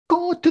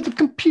record to the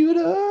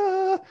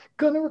computer.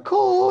 Gonna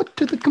record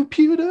to the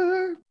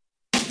computer.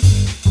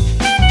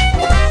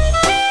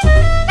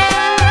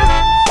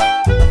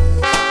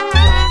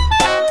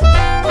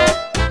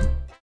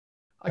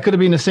 I could have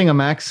been a singer,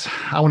 Max.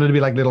 I wanted to be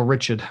like Little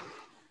Richard.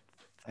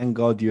 Thank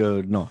God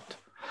you're not.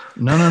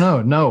 No.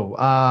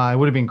 It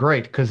would have been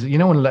great because you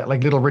know when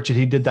like Little Richard,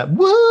 he did that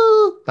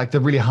woo, like the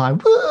really high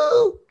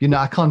woo. You know,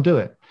 I can't do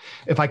it.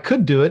 If I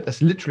could do it,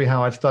 that's literally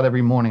how I'd start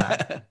every morning.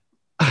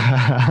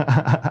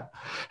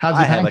 How's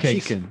your pancakes? Have a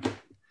chicken.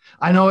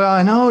 I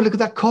know. Look at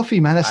that coffee,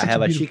 man. That's I such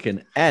have a beautiful...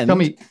 chicken. And tell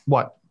me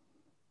what?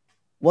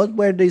 What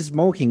were they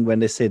smoking when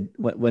they said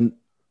when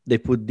they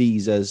put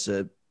these as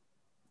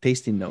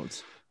tasting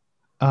notes?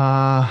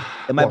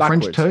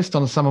 French toast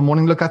on a summer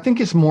morning. Look, I think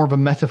it's more of a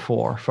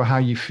metaphor for how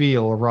you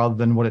feel rather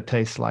than what it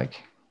tastes like.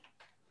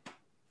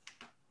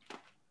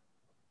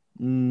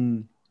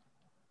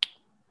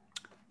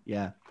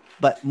 Yeah,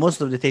 but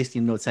most of the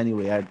tasting notes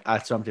anyway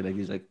are something like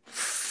this, like.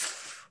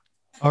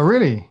 Oh,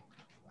 really?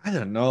 I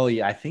don't know.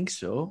 Yeah, I think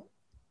so.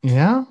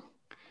 Yeah,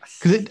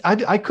 because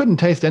I couldn't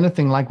taste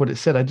anything like what it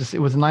said. It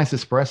was a nice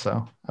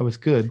espresso. It was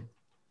good.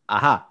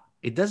 Aha.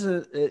 It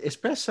doesn't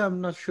espresso. I'm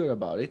not sure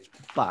about it,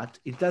 but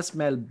it does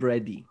smell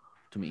bready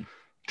to me.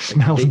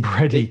 Smells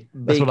bready.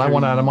 That's what I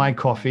want out of my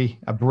coffee.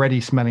 A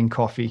bready smelling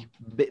coffee.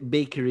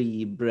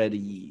 Bakery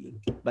bready,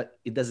 but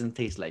it doesn't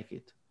taste like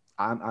it.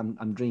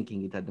 I'm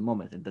drinking it at the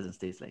moment. It doesn't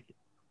taste like it.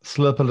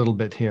 Slurp a little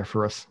bit here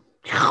for us.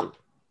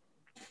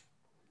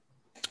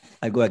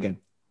 I go again.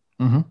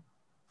 Mm-hmm.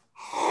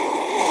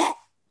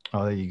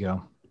 Oh, there you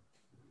go.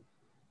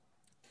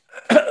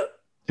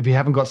 If you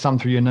haven't got some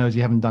through your nose,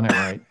 you haven't done it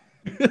right.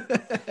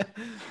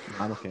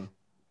 I'm okay.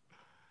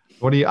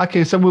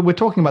 Okay, so we're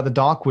talking about the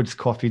Darkwoods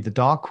coffee. The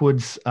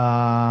Darkwoods,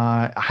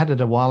 I had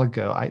it a while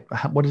ago.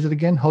 What is it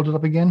again? Hold it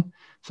up again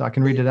so I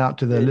can read it out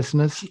to the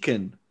listeners.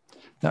 Chicken.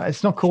 No,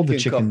 it's not called the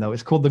chicken though.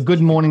 It's called the Good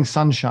Morning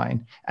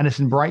Sunshine, and it's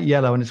in bright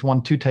yellow, and it's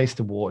won 2 taste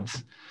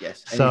awards.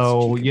 Yes.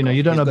 So you know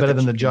you don't know better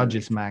than the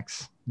judges,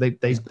 Max. They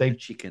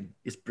chicken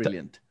is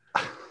brilliant,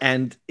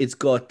 and it's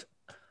got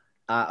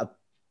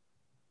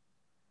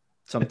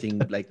something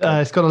like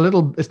it's got a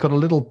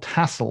little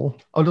tassel,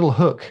 a little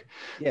hook.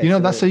 Yeah,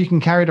 that's so you can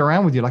carry it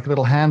around with you like a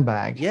little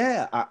handbag.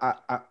 Yeah,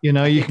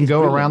 you can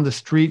go around the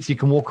streets. You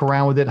can walk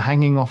around with it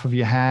hanging off of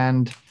your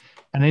hand.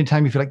 And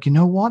anytime you feel like, you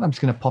know what, I'm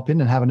just going to pop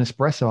in and have an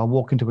espresso. I'll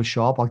walk into a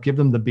shop. I'll give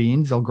them the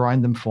beans. They'll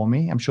grind them for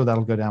me. I'm sure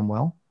that'll go down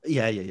well.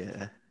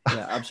 Yeah,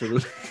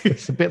 absolutely.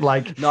 It's a bit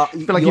like, you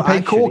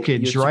pay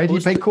corkage, right? You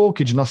pay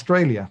corkage in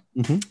Australia.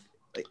 Mm-hmm.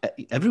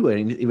 Everywhere,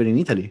 even in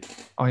Italy.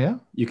 Oh, yeah?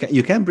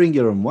 You can bring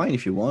your own wine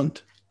if you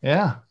want.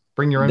 Yeah,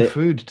 bring your own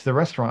food to the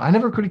restaurant. I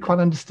never really quite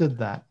understood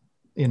that.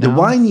 You know? The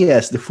wine,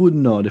 yes. The food,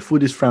 no. The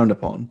food is frowned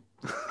upon.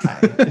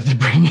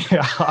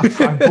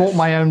 I brought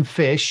my own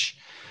fish.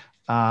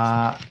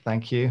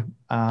 Thank you.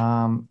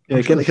 Can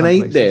I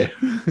eat there?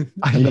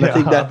 I'm gonna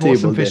take that table.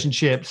 Some fish and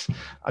chips.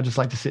 I'd just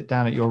like to sit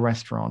down at your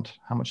restaurant.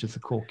 How much is the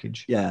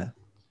corkage? Yeah,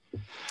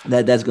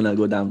 that's gonna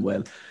go down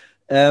well.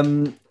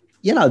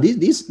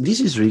 This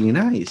is really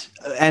nice.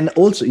 And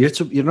also,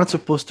 you're not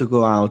supposed to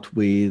go out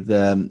with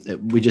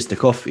just the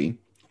coffee.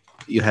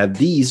 You have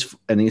these,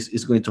 and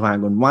it's going to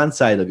hang on one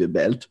side of your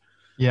belt.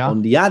 Yeah.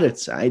 On the other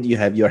side, you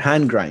have your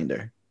hand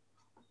grinder.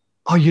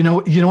 Oh, you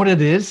know what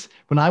it is?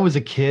 When I was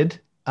a kid.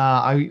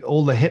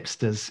 All the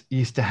hipsters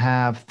used to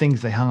have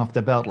things they hung off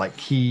their belt like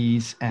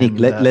keys. And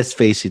Nick, let's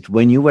face it.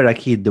 When you were a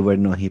kid, there were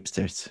no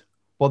hipsters.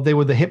 Well, they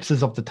were the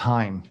hipsters of the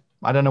time.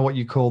 I don't know what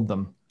you called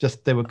them.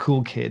 Just they were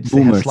cool kids.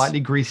 Boomers. They had slightly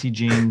greasy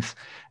jeans,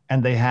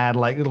 and they had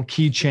like little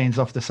keychains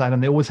off the side,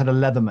 and they always had a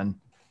Leatherman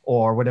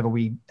or whatever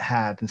we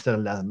had instead of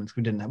Leathermans.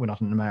 We're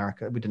not in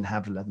America. We didn't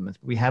have the Leathermans.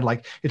 But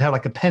you'd have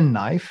like a pen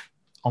knife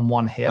on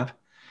one hip. Huh?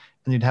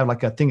 And you'd have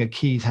like a thing of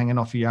keys hanging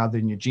off your other,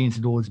 and your jeans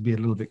would always be a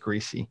little bit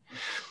greasy.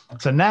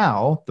 So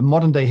now the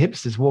modern day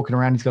hipster's walking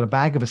around, he's got a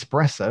bag of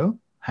espresso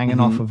hanging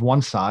off of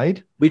one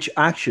side. Which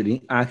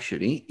actually,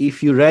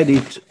 if you read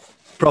it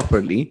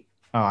properly.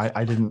 Oh,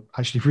 I didn't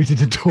actually read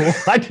it at all.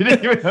 I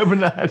didn't even open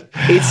that.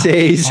 It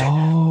says,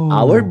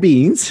 our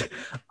beans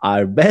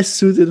are best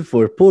suited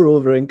for pour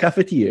over and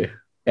cafetiere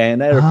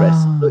and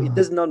AeroPress. So it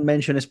does not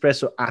mention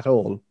espresso at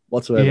all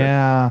whatsoever.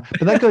 Yeah,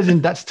 but that goes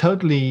in. That's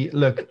totally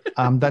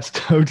that's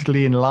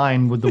totally in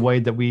line with the way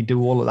that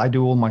I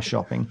do all my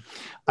shopping.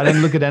 I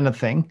don't look at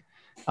anything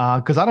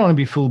because I don't want to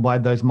be fooled by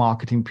those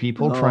marketing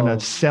people trying to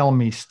sell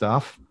me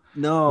stuff.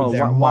 No, with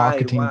their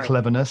marketing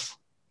cleverness.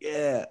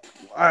 Yeah,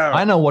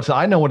 I know what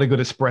a good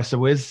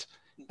espresso is,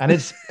 and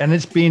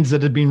it's beans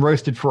that have been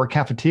roasted for a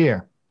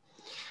cafetiere.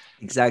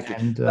 Exactly.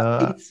 And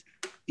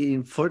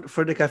for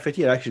the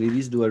cafetiere, actually,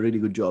 these do a really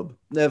good job.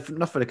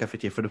 Not for the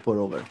cafetiere, for the pour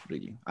over,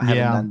 really. I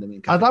haven't done them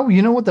in cafetiere.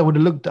 You know what? That would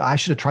have looked. I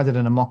should have tried it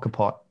in a mocha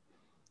pot.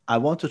 I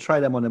want to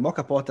try them on a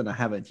mocha pot, and I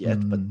haven't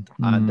yet, but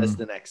that's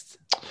the next.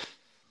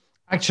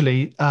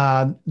 Actually,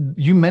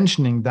 you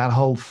mentioning that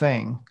whole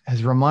thing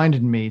has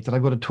reminded me that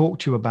I've got to talk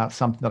to you about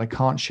something that I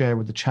can't share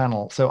with the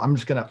channel. So I'm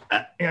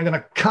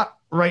gonna cut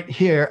right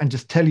here and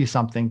just tell you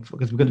something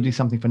because we're going to do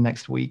something for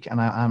next week, and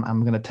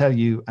I'm going to tell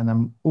you,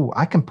 and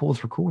I can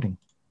pause recording.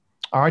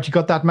 All right, you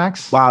got that,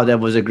 Max? Wow, that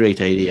was a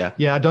great idea.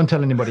 Yeah, don't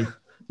tell anybody.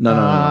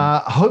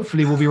 No.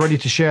 Hopefully, we'll be ready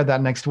to share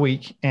that next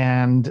week,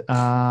 and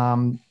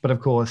but of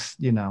course,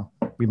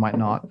 we might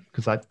not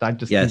because I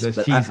just do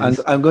those teasers.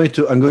 I'm going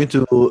to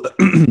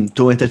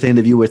to entertain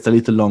the viewers a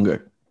little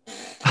longer.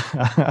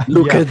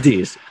 Look at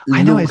this.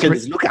 I know.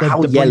 Look at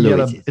how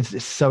yellow it is.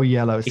 It's so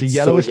yellow. It's the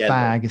yellowest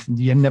bag.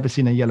 You've never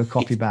seen a yellow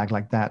coffee bag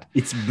like that.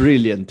 It's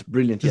brilliant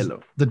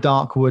yellow. The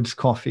Dark Woods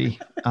coffee.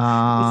 It's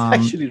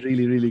actually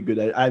really, really good.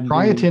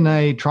 Try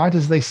it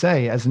as they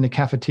say, as in a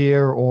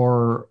cafetiere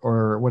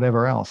or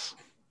whatever else.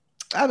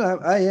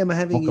 I am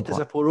having it as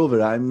a pour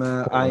over.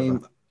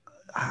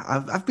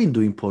 I've been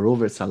doing pour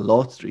overs a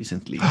lot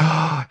recently.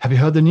 Have you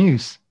heard the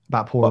news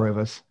about pour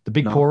overs? The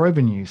big pour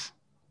over news?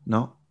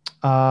 No.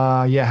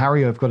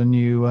 Harry, I've got a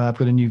new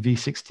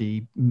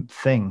V60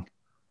 thing.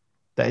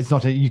 That it's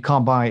not you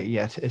can't buy it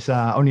yet. It's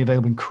only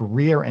available in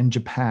Korea and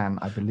Japan,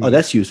 I believe. Oh,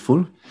 that's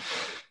useful.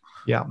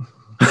 Yeah.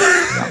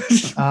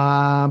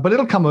 But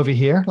it'll come over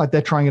here. Like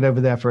they're trying it over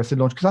there first to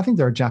launch because I think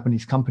they're a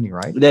Japanese company,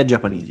 right? They're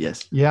Japanese,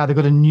 yes. Yeah, they've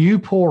got a new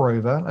pour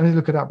over. Let me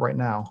look it up right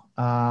now.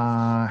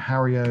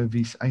 Hario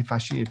V.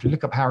 If you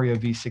look up Hario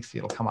V60,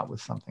 it'll come up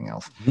with something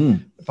else.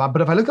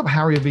 But if I look up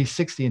Hario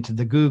V60 into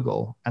the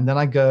Google and then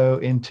I go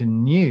into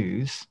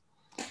news,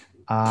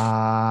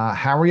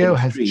 Hario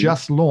has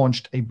just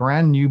launched a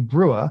brand new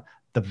brewer,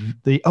 the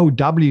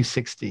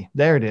W60.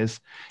 There it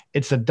is.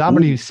 It's a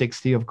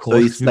W60, of course.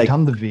 So it's like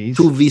done the Vs.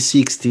 Two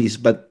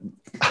V60s, but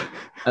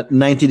at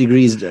 90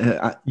 degrees.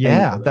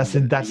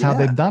 That's how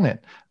they've done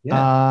it.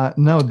 Yeah.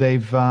 No,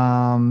 they've.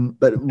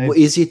 But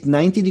is it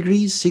 90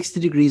 degrees, 60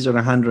 degrees, or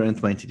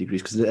 120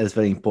 degrees? Because that's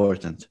very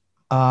important.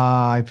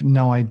 I've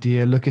no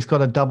idea. Look, it's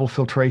got a double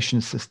filtration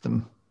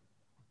system.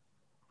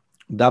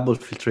 Double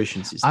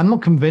filtration system. I'm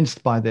not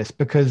convinced by this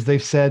because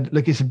they've said,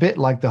 look, it's a bit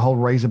like the whole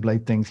razor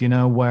blade things,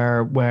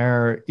 where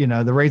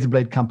the razor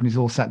blade companies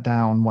all sat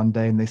down one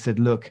day and they said,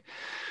 look,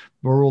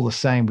 we're all the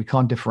same. We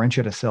can't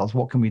differentiate ourselves.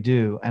 What can we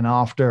do? And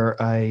after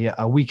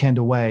a weekend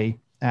away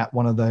at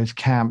one of those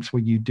camps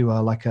where you do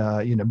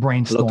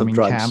brainstorming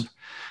camp,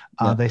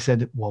 they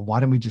said, well, why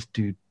don't we just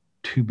do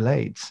 2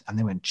 blades? And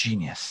they went,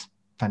 genius.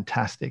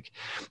 Fantastic.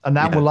 And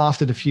that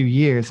lasted a few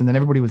years, and then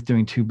everybody was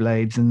doing 2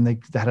 blades, and they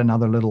had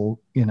another little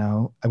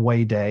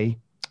away day,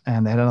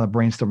 and they had another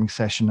brainstorming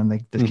session, and they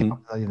came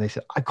up, they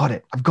said, I've got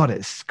it,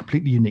 it's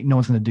completely unique, no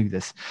one's going to do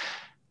this.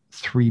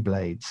 3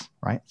 blades,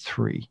 right?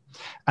 3.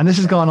 And this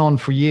has gone on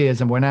for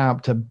years, and we're now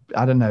up to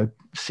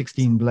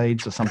 16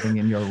 blades or something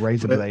in your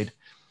razor blade.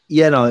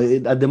 Yeah, no.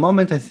 At the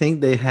moment, I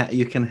think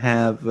you can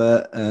have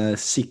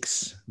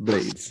 6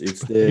 blades.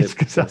 It's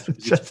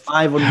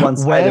 5 on one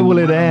side. Where will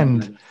it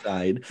end?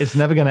 It's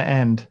never going to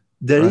end.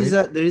 There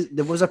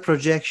was a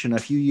projection a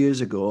few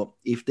years ago.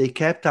 If they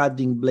kept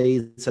adding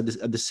blades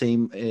at the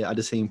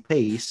same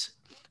pace,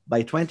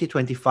 by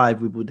 2025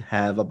 we would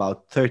have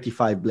about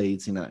 35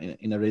 blades in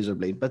a razor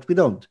blade. But we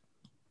don't.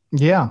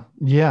 Yeah,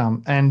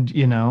 and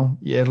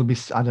it'll be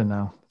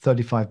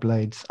 35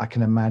 blades. I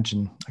can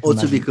imagine.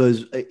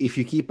 Because if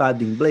you keep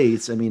adding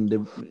blades, I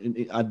mean,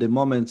 at the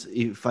moment,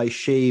 if I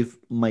shave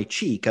my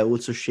cheek, I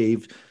also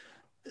shave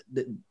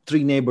the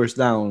 3 neighbors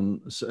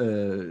down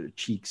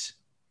cheeks.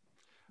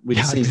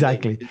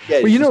 Exactly.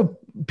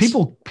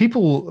 Well,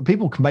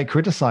 people might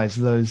criticize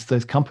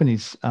those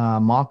companies'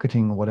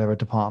 marketing or whatever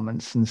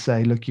departments and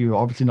say, look, you're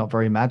obviously not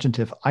very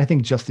imaginative. I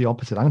think just the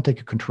opposite. I'm going to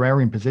take a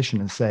contrarian position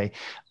and say,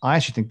 I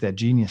actually think they're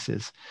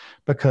geniuses,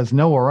 because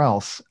nowhere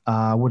else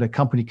would a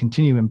company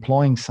continue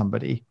employing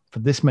somebody for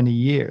this many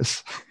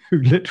years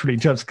who literally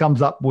just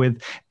comes up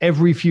with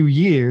every few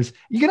years.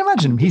 You can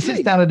imagine him. He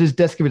sits down at his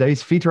desk every day.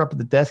 His feet are up at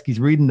the desk. He's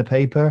reading the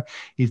paper.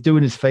 He's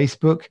doing his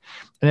Facebook.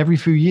 And every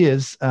few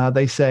years,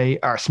 they say,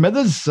 "Our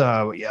Smithers,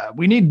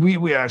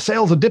 our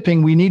sales are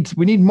dipping. We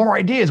need more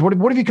ideas. What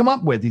have you come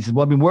up with?" He says,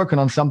 "Well, I've been working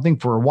on something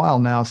for a while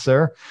now,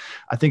 sir.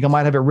 I think I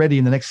might have it ready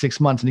in the next 6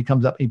 months." And he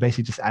comes up, he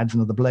basically just adds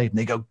another blade. And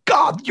they go,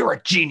 "God, you're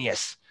a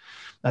genius."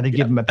 And they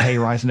give him a pay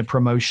rise and a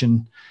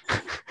promotion.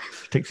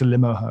 Takes a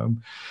limo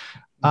home.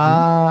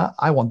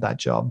 I want that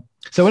job.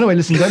 So anyway,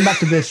 listen, going back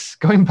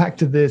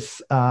to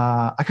this,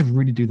 I could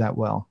really do that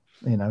well.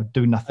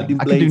 Do nothing.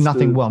 I can do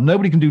nothing well.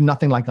 Nobody can do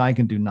nothing like I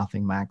can do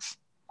nothing, Max.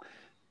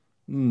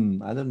 I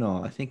don't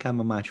know. I think I'm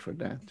a match for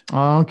that.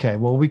 Okay.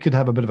 Well, we could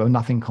have a bit of a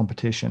nothing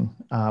competition.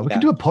 We could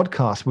do a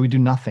podcast where we do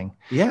nothing.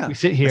 Yeah. We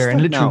sit here and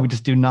literally we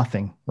just do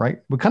nothing, right?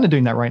 We're kind of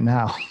doing that right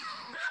now.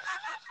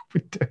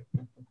 We do.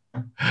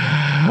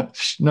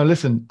 No,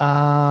 listen.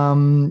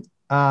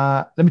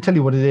 Let me tell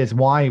you what it is.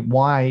 Why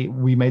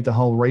we made the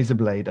whole razor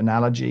blade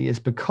analogy is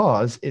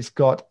because it's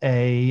got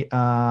a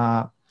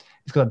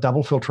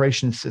double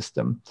filtration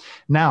system.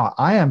 Now,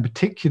 I am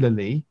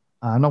particularly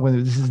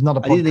this is not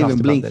a podcast. I didn't even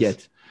blink this.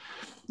 Yet.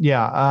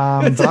 Yeah,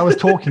 but I was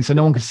talking, so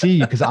no one could see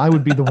you because I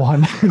would be the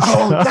one.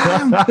 Oh,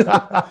 damn!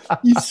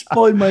 You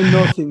spoiled my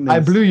nothingness. I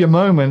blew your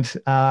moment.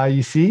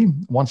 You see,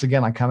 once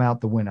again, I come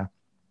out the winner.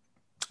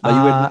 But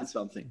you were doing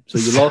something, so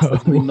you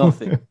lost with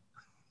nothing.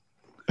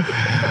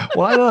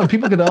 Well, I don't know.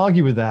 People could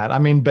argue with that. I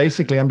mean,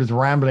 basically, I'm just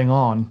rambling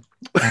on.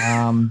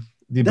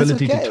 The That's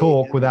ability to okay.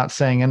 talk without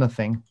saying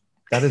anything.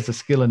 That is a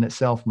skill in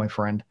itself, my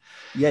friend.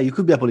 Yeah, you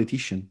could be a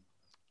politician.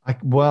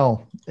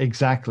 Well,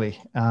 exactly.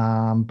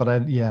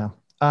 Yeah.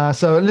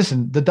 So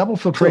listen, the double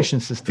filtration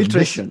system.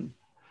 Filtration.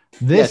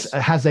 This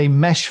Yes. has a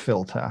mesh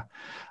filter,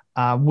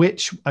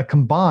 which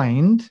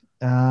combined.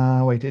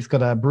 Wait, it's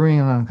got a brewing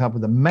on top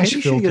with a mesh Can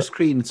you filter. show your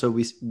screen so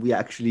we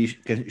actually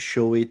can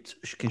show it?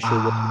 Can show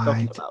what we're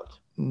talking about.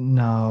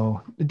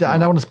 No, I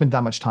don't want to spend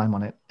that much time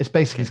on it. It's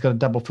basically, it's got a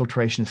double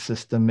filtration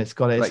system. It's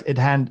got it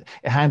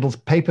handles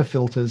paper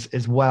filters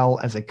as well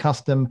as a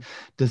custom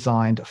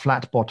designed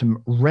flat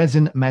bottom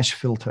resin mesh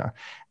filter.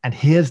 And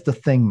here's the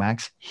thing,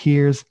 Max.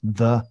 Here's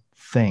the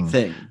thing.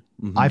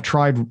 Mm-hmm. I've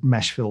tried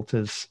mesh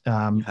filters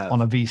on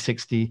a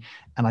V60,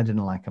 and I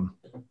didn't like them.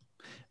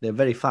 They're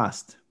very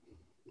fast.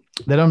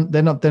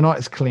 They're not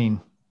as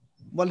clean.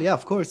 Well, yeah,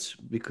 of course,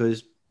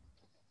 because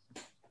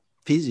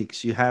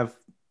physics, you have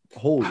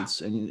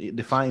holes and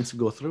the fines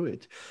go through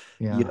it.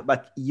 Yeah.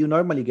 But you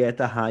normally get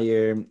a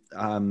higher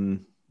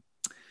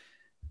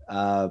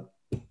a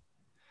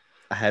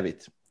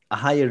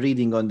higher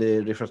reading on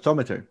the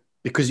refractometer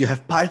because you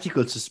have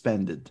particles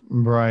suspended.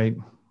 Right.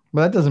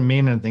 Well, that doesn't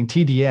mean anything.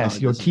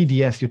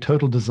 TDS, your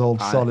total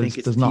dissolved solids,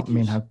 does not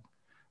mean how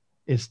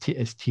it's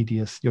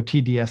tedious. Your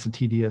TDS and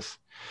TDS.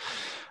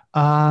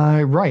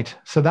 Right.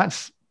 So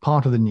that's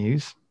part of the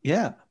news.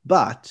 Yeah,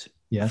 but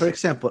yes. For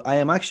example, I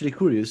am actually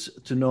curious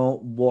to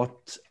know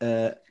what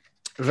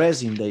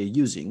resin they're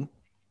using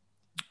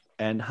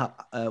and how,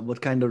 what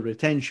kind of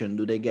retention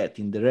do they get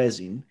in the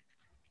resin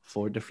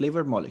for the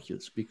flavor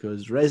molecules,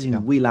 because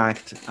resin will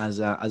act as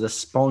a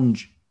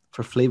sponge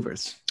for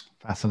flavors.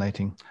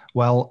 Fascinating.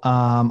 Well,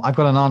 I've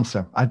got an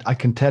answer. I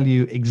can tell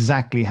you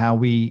exactly how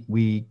we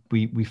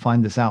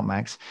find this out,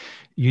 Max.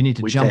 You need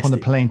to jump on the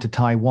plane to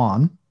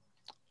Taiwan.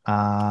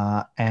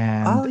 I'll do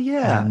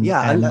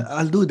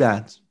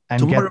that and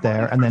tomorrow get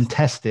there and then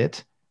test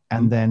it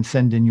and then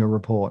send in your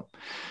report.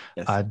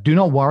 Yes. Do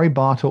not worry.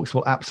 Bar Talks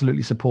will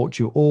absolutely support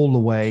you all the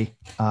way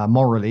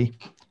morally.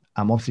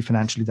 Obviously,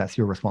 financially, that's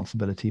your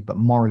responsibility, but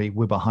morally,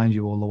 we're behind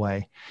you all the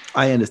way.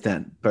 I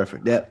understand.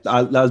 Perfect. Yeah,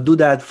 I'll do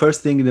that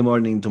first thing in the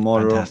morning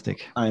tomorrow.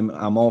 Fantastic.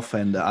 I'm off,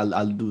 and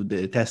I'll do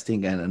the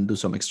testing and do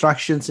some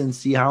extractions and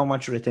see how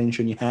much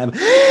retention you have,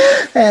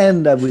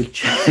 and I will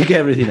check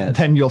everything else.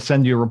 Then you'll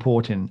send your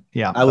report in.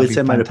 Yeah, I will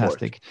send my report.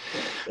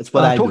 That's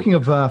what I do. Talking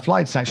of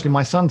flights, actually,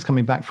 my son's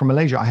coming back from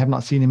Malaysia. I have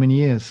not seen him in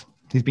years.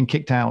 He's been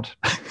kicked out.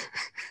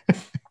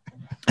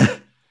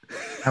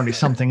 Apparently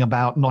something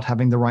about not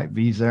having the right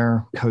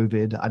visa,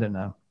 COVID, I don't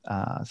know,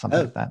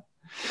 something like that.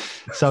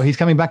 So he's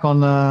coming back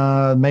on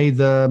May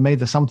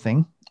the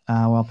something.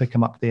 I'll pick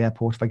him up at the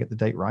airport if I get the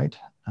date right.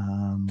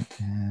 You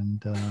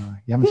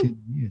haven't seen him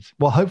in years.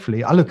 Well,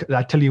 hopefully.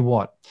 I tell you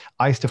what,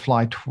 I used to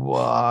fly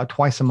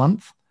twice a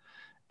month.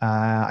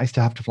 I used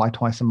to have to fly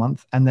twice a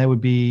month, and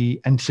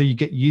so you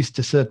get used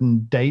to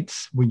certain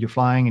dates when you're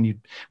flying, and you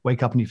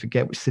wake up and you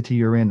forget which city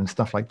you're in and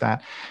stuff like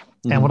that.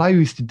 Mm-hmm. And what I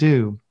used to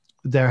do,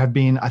 there have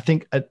been, I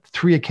think, at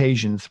 3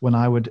 occasions when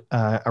I would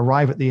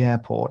arrive at the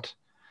airport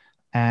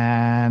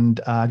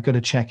and I'd go to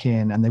check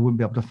in and they wouldn't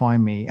be able to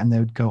find me. And they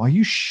would go, "Are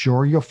you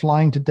sure you're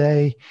flying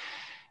today?"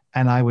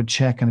 And I would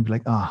check and I'd be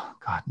like, "Oh,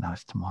 God, no,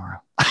 it's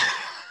tomorrow."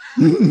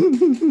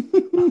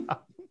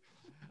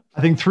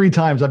 I think 3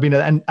 times I've been,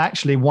 and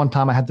actually one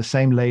time I had the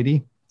same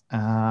lady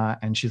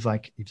and she's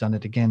like, "You've done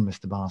it again,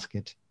 Mr.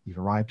 Basket. You've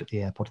arrived at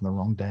the airport on the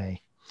wrong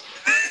day."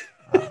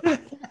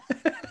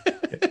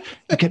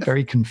 You get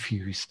very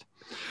confused.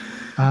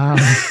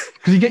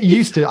 Because you get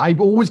used to, I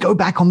always go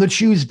back on the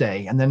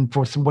Tuesday, and then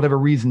for whatever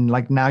reason,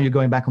 like now you're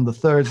going back on the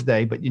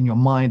Thursday, but in your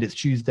mind it's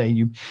Tuesday.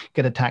 You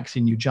get a taxi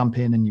and you jump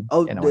in and you.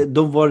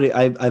 Don't worry,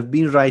 I've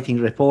been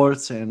writing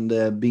reports and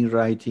been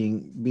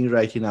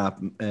writing up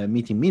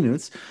meeting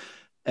minutes,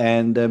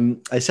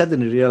 and I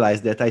suddenly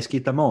realized that I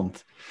skipped a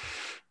month.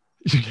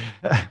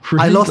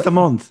 I lost a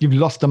month. You've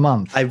lost a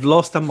month. I've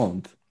lost a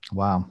month.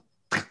 Wow.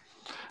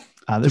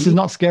 This is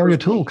not scary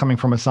at all coming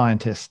from a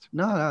scientist.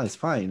 No, it's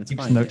fine.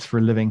 Keeps notes for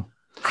a living.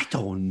 I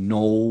don't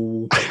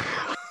know.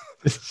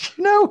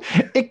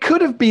 It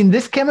could have been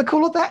this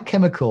chemical or that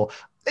chemical.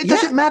 It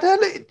doesn't matter.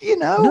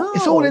 No,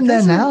 it's all in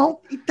there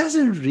now. It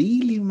doesn't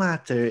really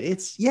matter.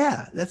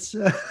 That's...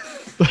 Well,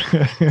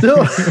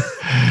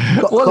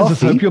 I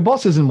just hope your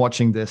boss isn't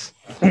watching this.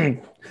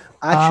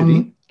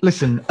 Actually...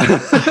 Listen, so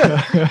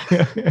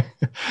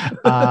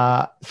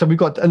we've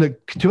got 2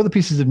 other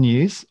pieces of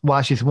news. Well,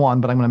 actually, it's 1,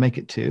 but I'm going to make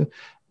it 2,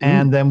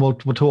 and then we'll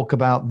talk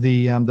about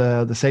the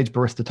Sage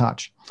Barista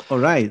Touch. All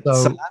right, so,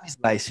 salami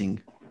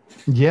slicing.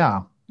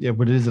 Yeah,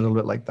 but it is a little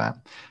bit like that.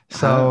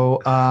 So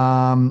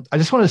I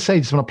just want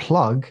to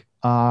plug.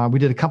 We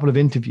did a couple of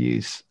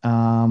interviews.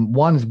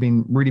 One has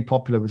been really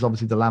popular. Was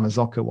obviously the La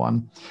Marzocco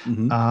one.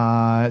 Mm-hmm.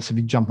 So if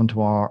you jump onto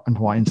our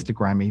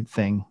Instagrammy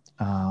thing.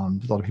 A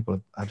lot of people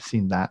have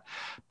seen that,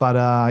 but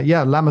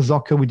La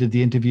Marzocco, we did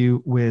the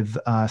interview with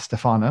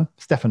Stefano.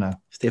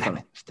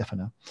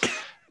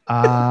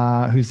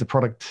 who's the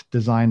product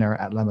designer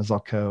at La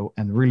Marzocco,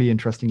 and really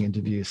interesting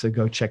interview. So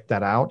go check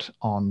that out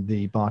on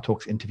the Bar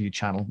Talks interview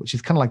channel, which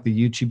is kind of like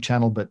the YouTube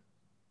channel, but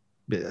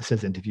it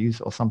says interviews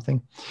or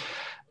something.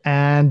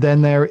 And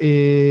then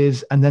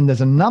there's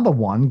another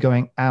one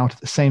going out at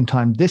the same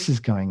time this is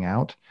going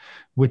out,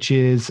 which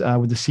is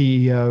with the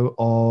CEO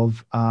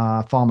of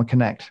Pharma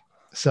Connect.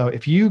 So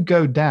if you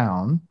go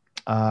down,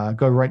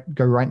 go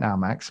right now,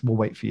 Max. We'll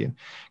wait for you.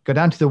 Go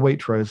down to the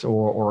Waitrose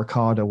or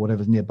Ocado,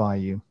 whatever's nearby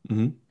you.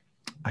 Mm-hmm.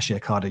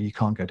 Actually, Ocado, you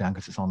can't go down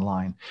because it's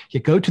online.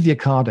 You go to the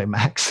Ocado,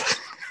 Max.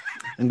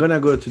 I'm gonna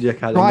go to the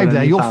Ocado. Drive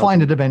there. You'll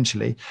find it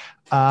eventually.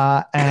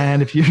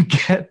 And if you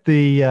get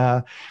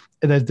the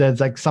there's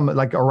like some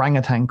like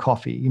orangutan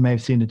coffee. You may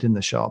have seen it in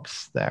the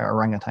shops there,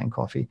 orangutan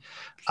coffee.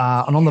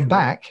 And on the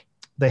back,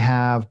 they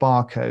have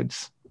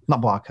barcodes.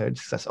 Not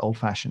barcodes, that's old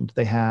fashioned.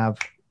 They have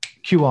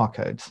QR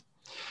codes,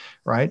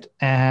 right?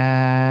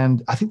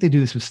 And I think they do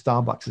this with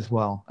Starbucks as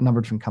well, a number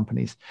of different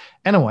companies.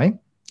 Anyway,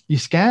 you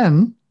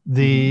scan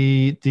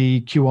the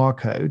QR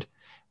code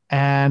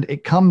and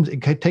it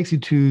takes you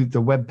to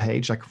the web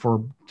page, like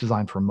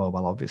designed for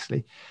mobile,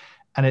 obviously.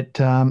 And it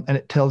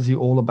tells you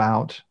all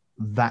about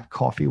that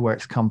coffee, where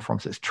it's come from.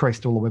 So it's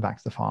traced all the way back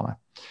to the farmer.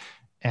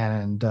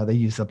 And they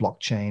use the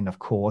blockchain, of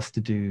course,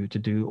 to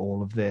do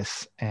all of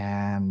this.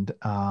 And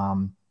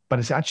but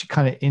it's actually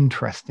kind of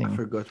interesting. I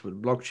forgot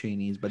what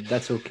blockchain is, but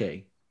that's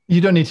okay. You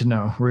don't need to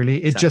know,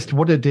 really. It's just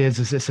what it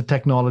is it's a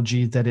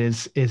technology that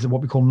is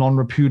what we call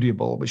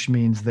non-repudiable, which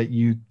means that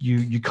you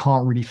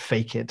can't really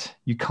fake it.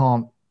 You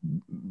can't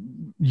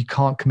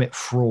commit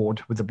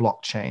fraud with the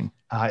blockchain.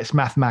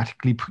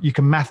 You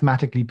can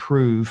mathematically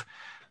prove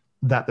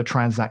that the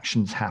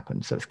transactions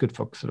happen. So it's good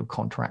for sort of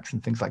contracts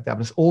and things like that.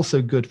 But it's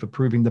also good for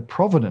proving the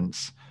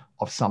provenance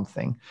of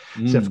something.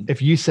 So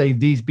if you say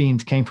these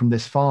beans came from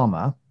this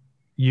farmer,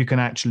 you can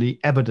actually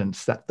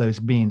evidence that those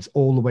beans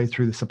all the way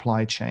through the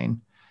supply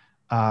chain,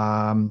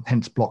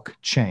 hence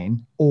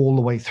blockchain, all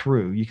the way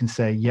through. You can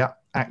say, yeah,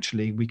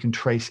 actually, we can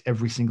trace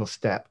every single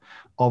step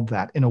of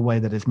that in a way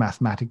that is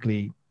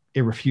mathematically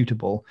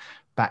irrefutable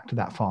back to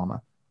that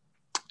farmer.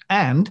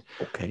 And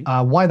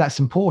why that's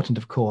important,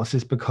 of course,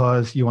 is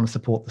because you want to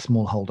support the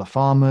smallholder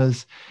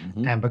farmers,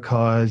 and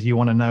because you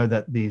want to know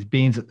that these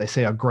beans that they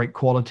say are great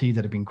quality,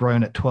 that have been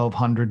grown at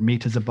 1,200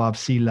 meters above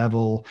sea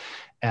level,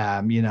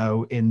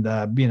 in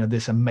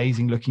this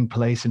amazing looking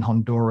place in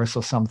Honduras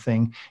or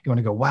something. You want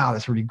to go, wow,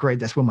 that's really great.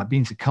 That's where my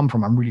beans have come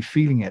from. I'm really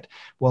feeling it.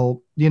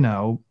 Well,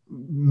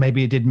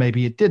 maybe it did,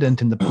 maybe it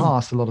didn't. In the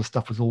past, a lot of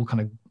stuff was all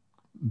kind of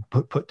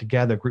put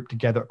together, grouped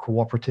together at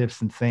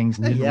cooperatives and things,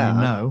 and didn't really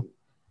know.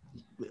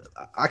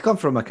 I come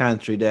from a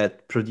country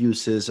that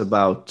produces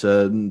about,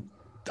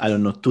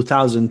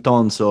 2,000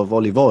 tons of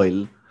olive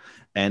oil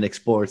and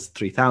exports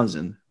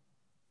 3,000.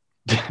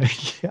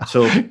 Yeah.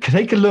 So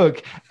take a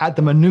look at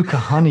the Manuka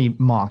honey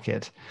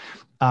market.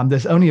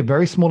 There's only a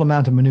very small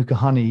amount of Manuka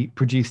honey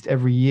produced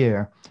every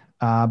year,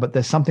 but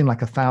there's something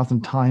like 1,000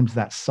 times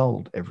that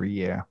sold every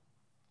year.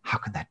 How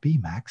could that be,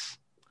 Max?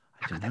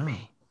 How could that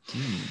be?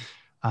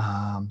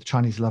 The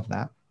Chinese love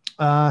that.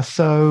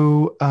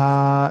 So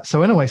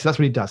anyway, so that's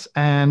what he does.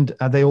 And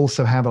they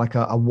also have like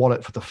a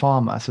wallet for the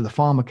farmer. So the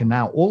farmer can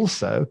now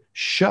also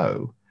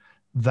show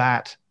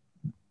that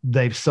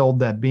they've sold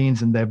their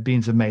beans and their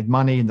beans have made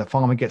money, and the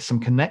farmer gets some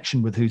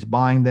connection with who's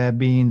buying their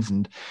beans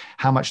and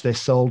how much they're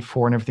sold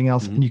for and everything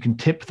else. And you can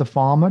tip the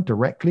farmer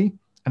directly.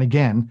 And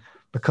again,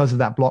 because of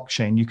that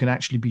blockchain, you can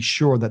actually be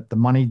sure that the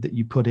money that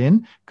you put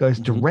in goes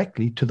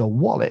directly to the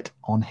wallet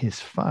on his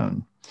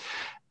phone.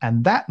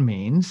 And that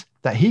means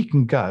that he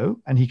can go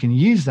and he can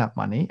use that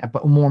money,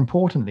 but more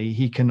importantly,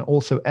 he can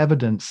also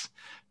evidence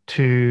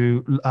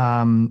to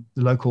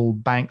local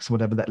banks,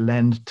 whatever, that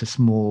lend to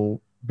small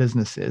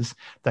businesses,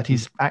 that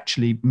he's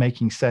actually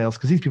making sales,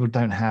 because these people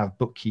don't have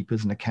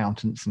bookkeepers and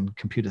accountants and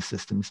computer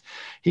systems.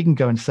 He can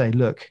go and say,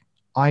 look,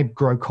 I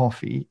grow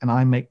coffee and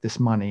I make this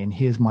money, and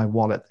here's my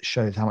wallet that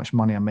shows how much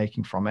money I'm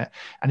making from it.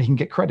 And he can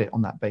get credit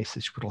on that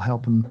basis, which will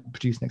help him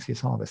produce next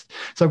year's harvest.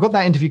 So I've got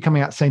that interview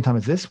coming out at the same time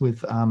as this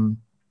with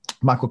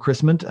Michael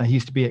Christman. He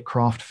used to be at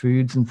Kraft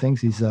Foods and things.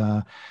 He's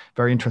a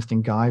very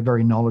interesting guy,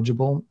 very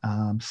knowledgeable.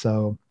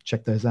 So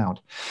check those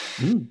out.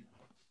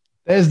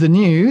 There's the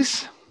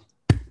news.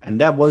 And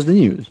that was the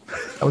news.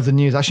 That was the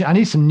news. Actually, I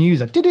need some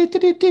news. Or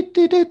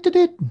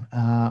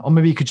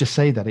maybe you could just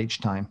say that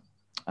each time.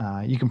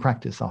 You can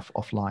practice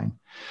offline.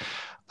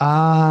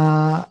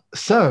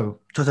 So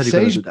totally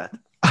gonna do that.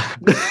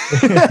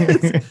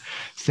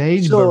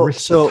 Sage.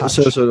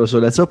 So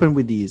let's open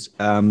with these.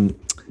 So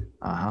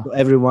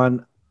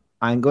everyone,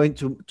 I'm going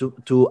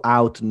to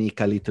out Nick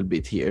a little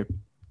bit here.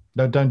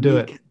 No, don't do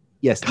it.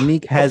 Yes,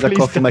 Nick has a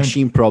coffee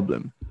machine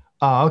problem.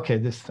 Oh, okay,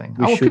 this thing.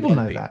 People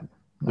know that.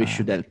 We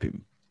should help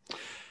him.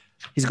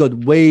 He's got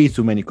way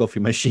too many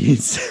coffee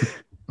machines.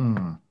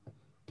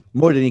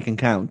 More than he can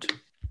count.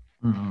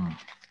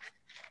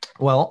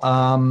 Well,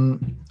 I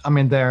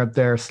mean,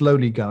 they're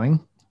slowly going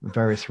for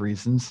various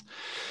reasons.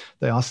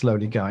 They are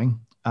slowly going.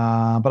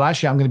 But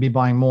actually, I'm going to be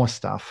buying more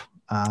stuff.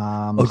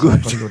 Oh, So I've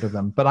good. got to get rid of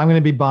them. But I'm going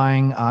to be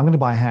buying. I'm going to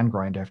buy a hand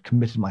grinder. I've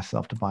committed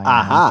myself to buying a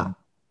hand grinder.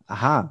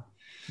 Aha.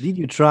 Did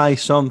you try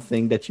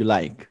something that you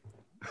like?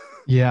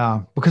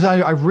 Yeah, because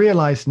I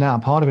realize now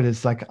part of it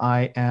is like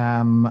I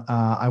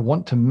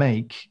want to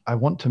make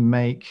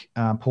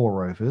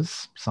pour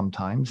overs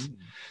sometimes,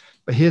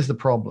 but here's the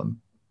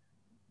problem: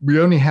 we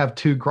only have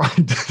two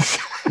grinders,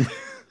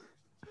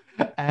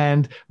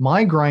 and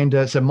my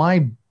grinder, so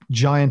my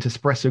giant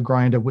espresso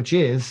grinder, which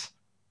is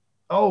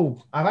I've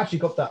actually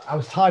got that. I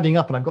was tidying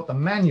up and I've got the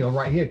manual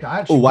right here. I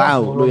actually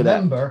Look at that.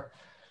 remember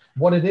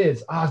what it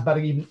is. I was about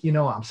to even,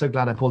 I'm so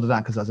glad I pulled it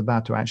out because I was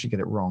about to actually get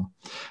it wrong.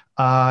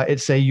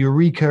 It's a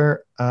Eureka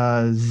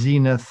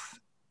Zenith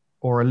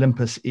or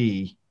Olympus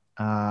E.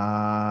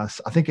 I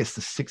think it's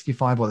the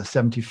 65 or the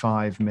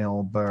 75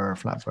 mil burr,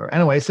 flat burr.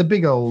 Anyway, it's a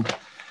big old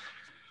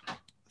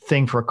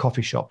thing for a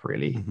coffee shop,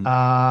 really.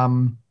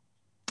 Mm-hmm.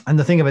 And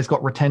the thing of it's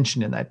got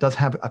retention in there. It does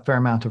have a fair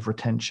amount of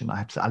retention.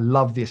 I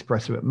love the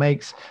espresso it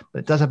makes, but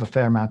it does have a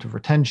fair amount of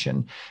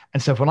retention.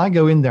 And so when I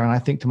go in there and I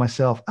think to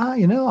myself,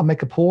 I'll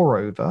make a pour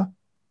over,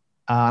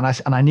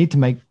 and I need to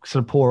make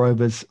sort of pour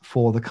overs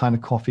for the kind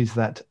of coffees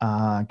that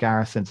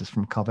Gareth sends us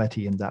from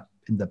Carvetti in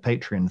the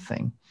Patreon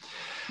thing,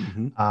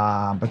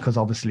 because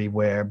obviously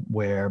where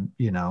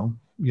you're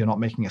not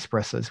making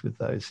espressos with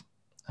those,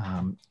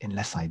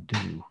 unless I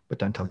do. But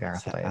don't tell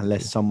Gareth that I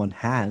unless someone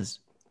has.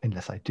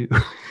 Unless I do.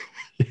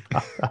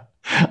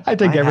 I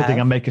take everything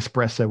and make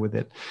espresso with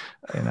it.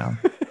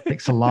 Take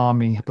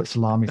salami, put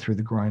salami through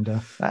the grinder.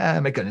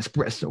 Make an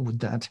espresso with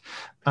that.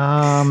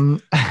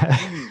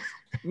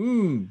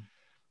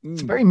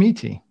 It's very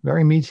meaty,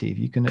 very meaty.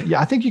 You can,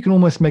 I think you can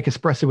almost make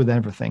espresso with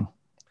everything.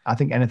 I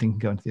think anything can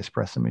go into the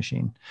espresso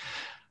machine.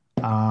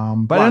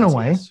 But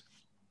anyway,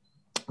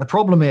 the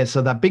problem is,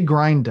 so that big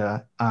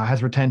grinder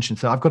has retention.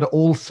 So I've got it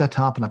all set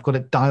up and I've got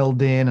it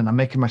dialed in and I'm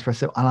making my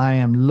espresso, and I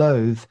am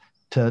loath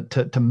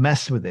to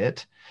mess with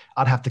it.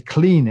 I'd have to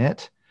clean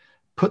it,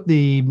 put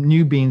the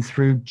new beans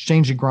through,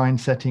 change the grind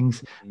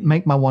settings,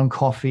 make my one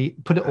coffee,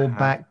 put it all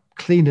back,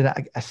 clean it out.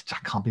 I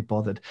can't be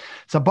bothered.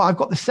 But I've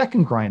got the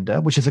second grinder,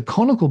 which is a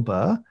conical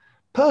burr,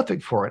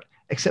 perfect for it,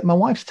 except my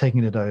wife's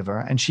taking it over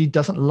and she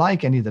doesn't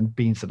like any of the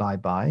beans that I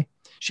buy.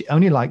 She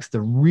only likes the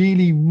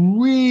really,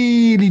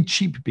 really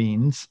cheap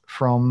beans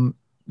from,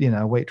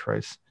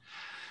 Waitrose.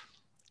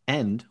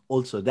 And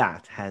also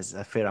that has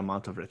a fair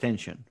amount of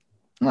retention.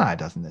 No, it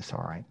doesn't. It's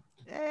all right.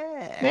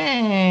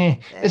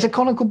 It's a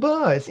conical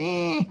burr.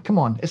 Come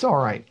on, it's all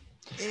right.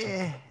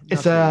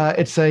 It's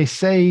a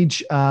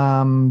Sage.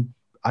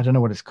 I don't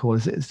know what it's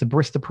called. It's the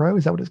Barista Pro.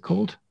 Is that what it's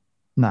called?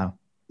 No.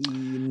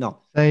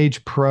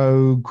 Sage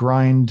Pro,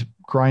 Grind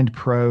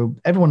Pro.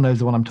 Everyone knows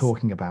the one I'm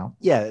talking about.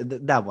 Yeah,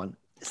 that one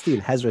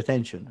still has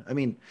retention. I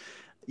mean,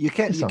 you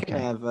can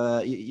have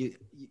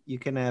you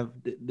can have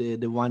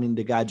the one in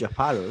the Gaggia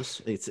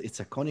Paros. It's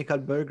a conical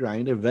burr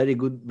grinder, very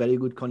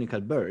good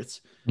conical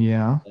burrs.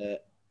 Yeah.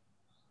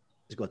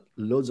 It's got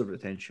loads of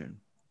retention.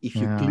 If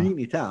you clean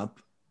it up,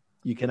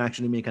 you can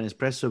actually make an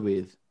espresso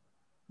with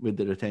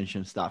the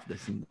retention stuff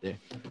that's in there.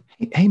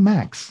 Hey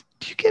Max,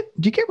 do you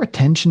get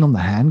retention on the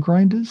hand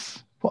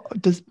grinders? How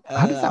does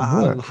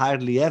that work?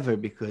 Hardly ever,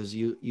 because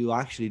you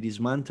actually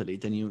dismantle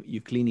it and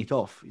you clean it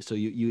off. So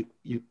you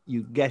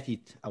get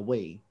it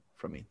away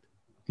from it.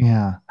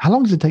 Yeah. How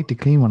long does it take to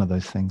clean one of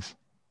those things?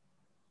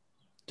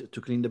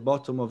 To clean the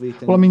bottom of it.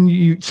 Well, I mean,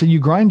 you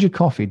grind your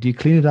coffee. Do you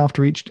clean it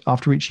after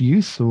each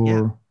use, or?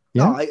 Yeah.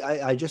 No,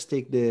 I just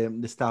take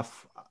the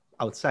stuff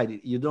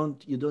outside. You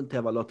don't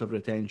have a lot of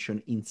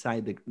retention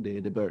inside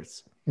the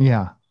burrs.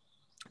 Yeah.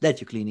 That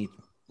you clean it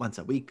once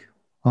a week.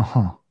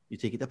 You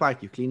take it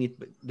apart, you clean it.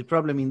 But the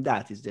problem in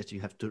that is that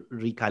you have to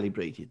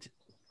recalibrate it.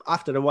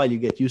 After a while, you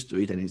get used to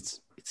it, and it's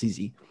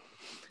easy.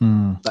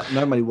 But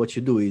normally, what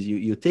you do is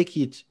you take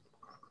it.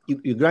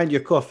 You grind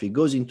your coffee,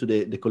 goes into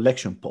the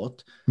collection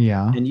pot,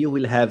 and you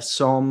will have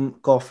some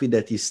coffee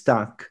that is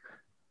stuck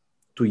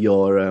to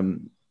your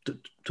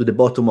to the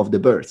bottom of the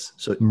burrs.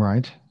 So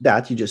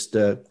that you just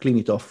clean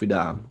it off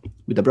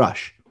with a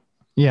brush.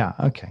 Yeah.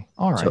 Okay.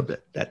 All right. So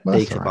that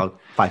takes about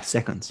 5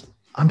 seconds.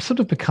 I'm sort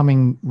of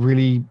becoming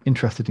really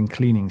interested in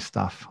cleaning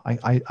stuff.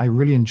 I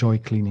really enjoy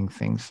cleaning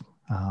things.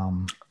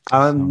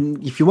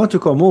 If you want to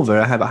come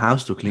over, I have a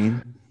house to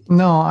clean.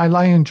 No,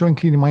 I enjoy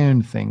cleaning my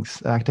own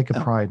things. I take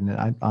a pride in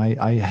it.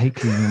 I hate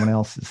cleaning anyone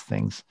else's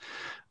things.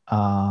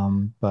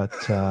 I've.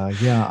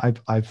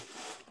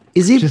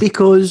 Is it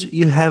because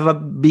you have a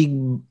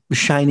big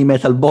shiny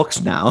metal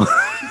box now?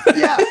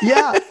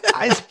 Yeah.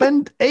 I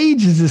spent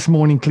ages this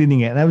morning cleaning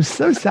it, and it was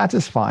so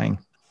satisfying.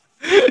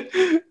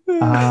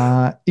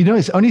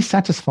 It's only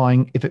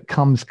satisfying if it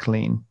comes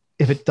clean.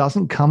 If it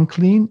doesn't come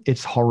clean,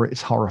 it's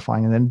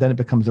horrifying, and then it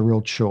becomes a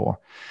real chore.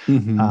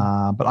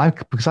 But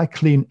because I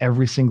clean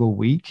every single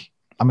week.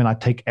 I mean, I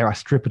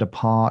strip it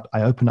apart.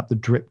 I open up the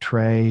drip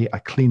tray. I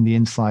clean the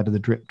inside of the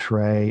drip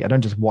tray. I don't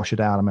just wash it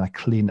out. I mean,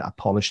 I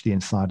polish the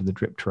inside of the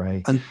drip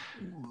tray. And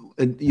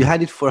you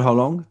had it for how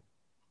long?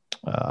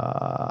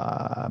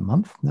 A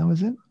month now,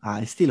 is it?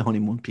 It's still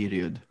honeymoon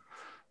period.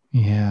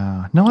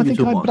 Yeah. No, I think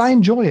but I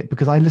enjoy it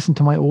because I listen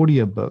to my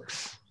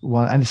audiobooks.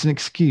 Well, and it's an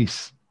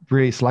excuse.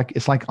 Really, it's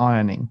like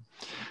ironing.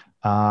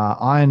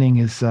 Ironing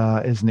is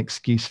an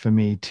excuse for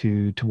me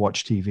to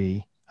watch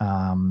TV.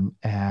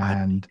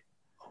 And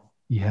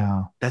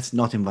yeah, that's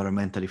not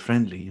environmentally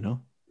friendly, you know.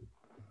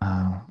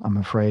 I'm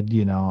afraid,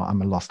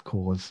 I'm a lost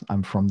cause.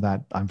 I'm from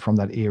that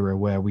era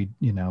where we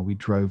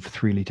drove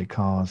 3-liter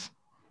cars.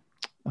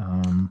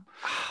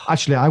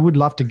 Actually, I would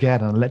love to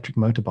get an electric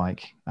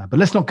motorbike, but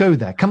let's not go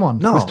there. Come on,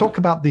 let's talk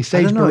about the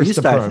Sage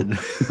Barista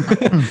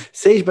Pro.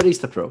 Sage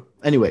Barista Pro.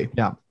 Anyway,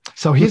 yeah.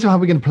 So here's how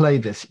we're going to play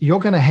this. You're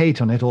going to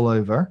hate on it all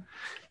over,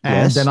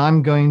 and then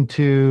I'm going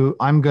to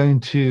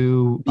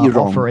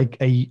offer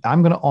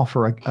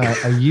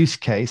a use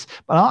case.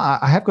 But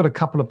I have got a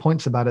couple of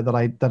points about it that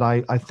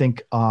I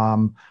think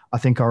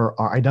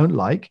I don't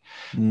like.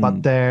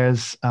 But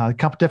there's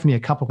definitely a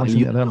couple of points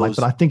that I don't like.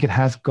 But I think it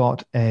has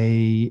got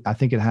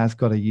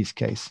a use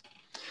case.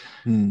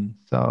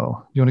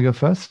 So you want to go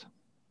first?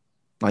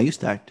 No, you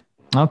start.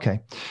 Okay.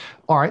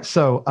 All right.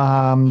 So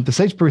the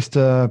Sage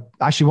Barista,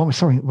 actually,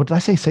 what did I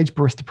say? Sage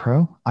Barista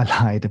Pro? I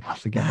lied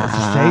once again. It's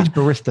a Sage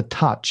Barista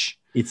Touch.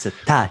 It's a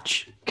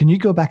touch. Can you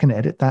go back and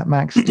edit that,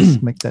 Max?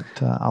 Just make that.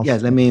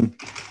 Let me.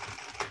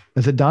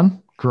 Is it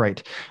done?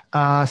 Great.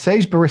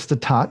 Sage Barista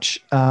Touch.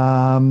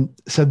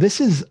 So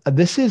this is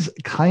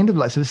kind of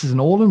like, this is an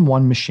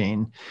all-in-one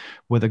machine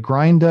with a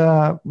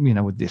grinder,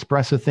 with the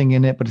espresso thing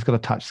in it, but it's got a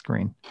touch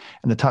screen,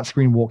 and the touch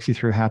screen walks you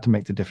through how to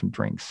make the different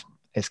drinks.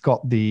 It's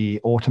got the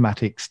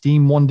automatic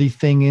steam wandy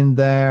thing in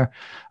there.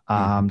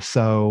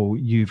 So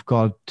you've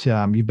got,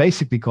 you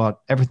basically got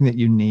everything that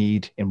you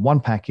need in one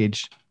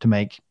package to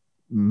make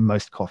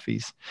most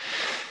coffees.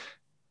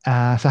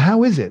 So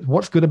how is it?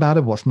 What's good about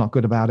it? What's not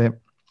good about it?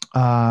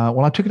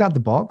 Well, I took it out of the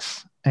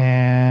box,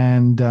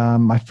 and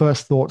my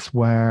first thoughts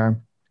were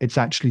it's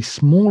actually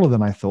smaller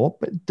than I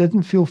thought, but it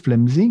doesn't feel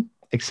flimsy,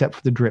 except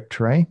for the drip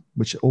tray,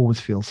 which always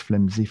feels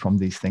flimsy from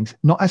these things.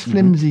 Not as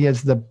flimsy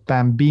as the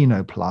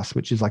Bambino Plus,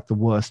 which is like the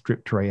worst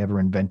drip tray ever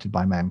invented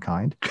by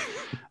mankind.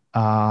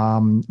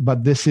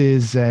 But this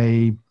is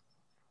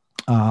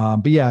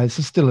but yeah,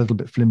 it's still a little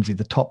bit flimsy.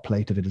 The top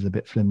plate of it is a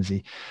bit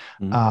flimsy,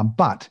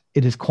 but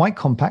it is quite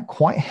compact,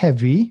 quite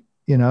heavy.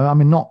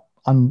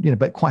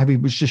 But quite heavy,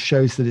 which just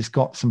shows that it's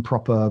got some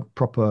proper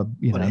materials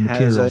in there. It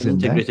has an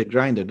integrated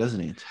grinder,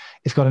 doesn't it?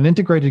 It's got an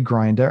integrated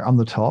grinder on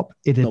the top.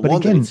 It is, but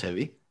again, it's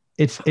heavy.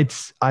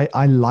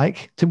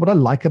 What I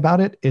like about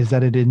it is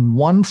that it in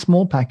one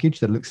small package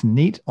that looks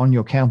neat on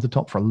your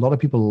countertop. For a lot of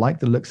people like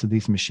the looks of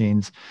these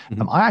machines.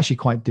 I actually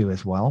quite do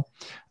as well.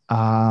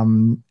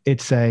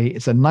 It's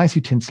a nice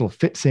utensil,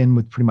 fits in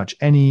with pretty much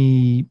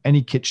any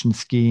kitchen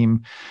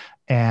scheme,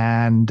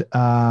 and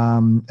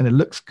it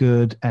looks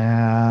good.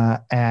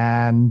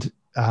 And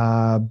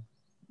a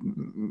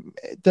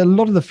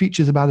lot of the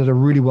features about it are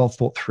really well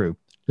thought through.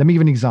 Let me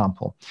give an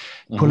example.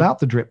 Pull out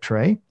the drip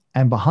tray,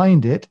 and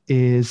behind it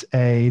is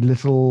a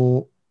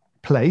little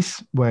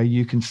place where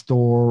you can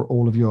store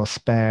all of your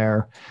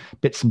spare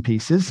bits and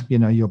pieces,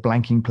 your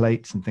blanking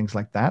plates and things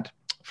like that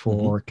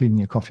for cleaning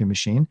your coffee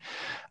machine.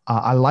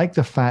 I like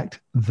the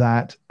fact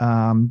that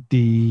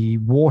the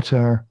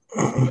water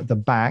at the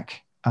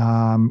back,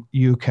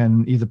 you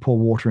can either pour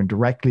water in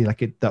directly,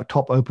 the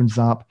top opens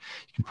up,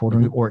 you can pour it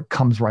in, or it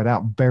comes right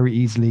out very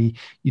easily.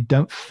 You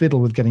don't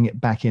fiddle with getting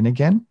it back in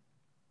again.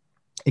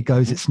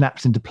 It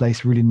snaps into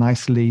place really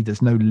nicely.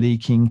 There's no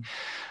leaking.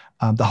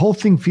 The whole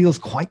thing feels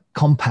quite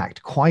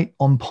compact, quite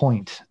on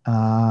point,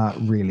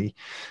 really.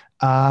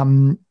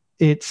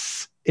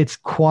 It's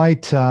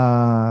quite,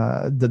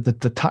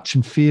 the touch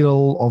and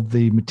feel of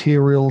the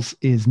materials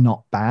is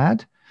not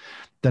bad.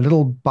 The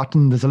little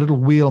button, there's a little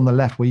wheel on the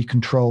left where you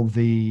control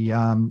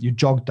your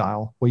jog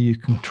dial, where you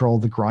control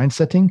the grind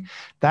setting.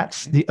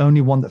 That's the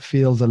only one that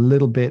feels a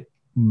little bit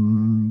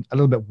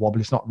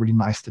wobbly. It's not really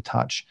nice to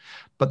touch,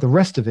 but the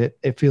rest of it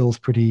feels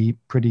pretty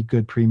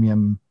good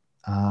premium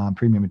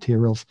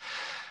materials.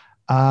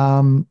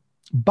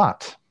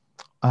 But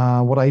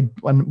what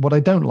I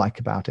don't like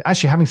about it,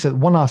 actually, having said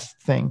one last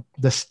thing,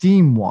 the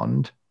steam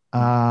wand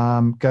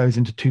goes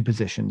into two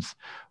positions,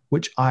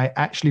 which I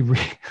actually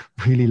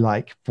really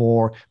like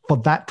for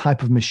that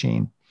type of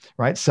machine,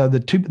 right? So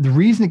the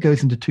reason it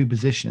goes into two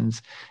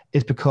positions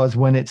is because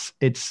when it's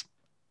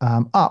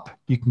up,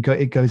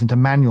 it goes into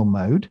manual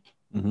mode,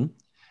 and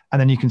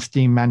then you can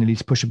steam manually.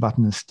 Just push a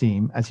button and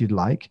steam as you'd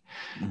like.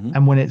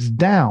 And when it's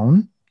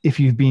down,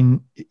 you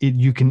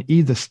can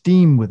either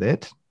steam with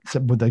it, so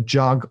with a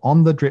jug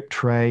on the drip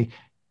tray.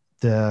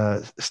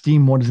 The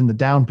steam wand is in the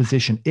down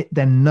position. It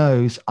then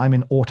knows I'm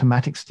in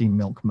automatic steam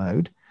milk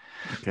mode.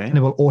 Okay. And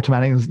it will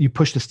automatically, you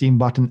push the steam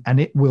button and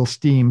it will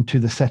steam to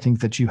the settings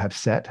that you have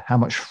set, how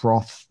much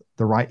froth,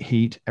 the right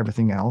heat,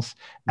 everything else.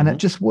 And it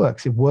just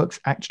works. It works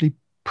actually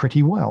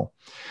pretty well.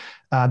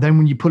 Then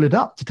when you pull it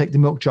up to take the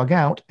milk jug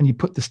out and you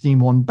put the steam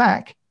wand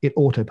back, it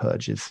auto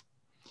purges.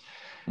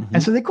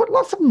 And so they've got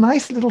lots of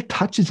nice little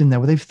touches in there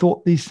where they've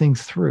thought these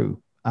things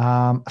through.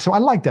 So I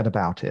like that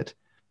about it.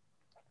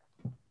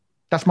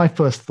 That's my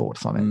first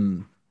thoughts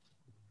on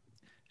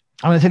it.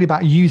 I'm going to tell you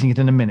about using it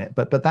in a minute,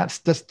 but that's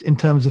just in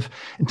terms of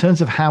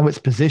how it's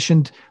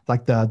positioned,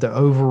 like the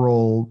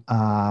overall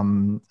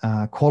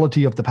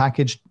quality of the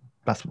package.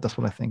 That's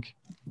what I think.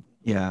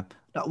 Yeah.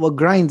 Now, what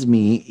grinds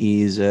me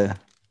is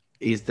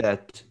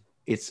that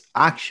it's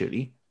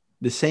actually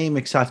the same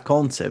exact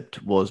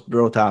concept was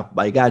brought up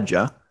by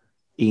Gadja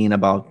in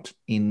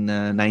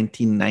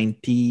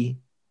 1990,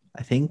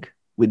 I think,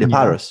 with the Yeah.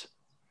 Paros,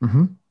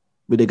 Hmm.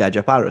 with the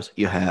Gadja Paros.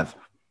 You have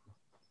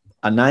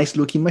a nice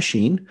looking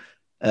machine,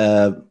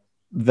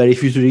 very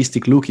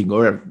futuristic looking,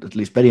 or at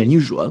least very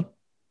unusual,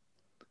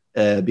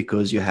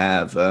 because you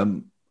have a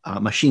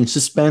machine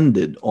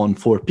suspended on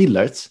four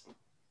pillars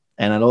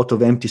and a lot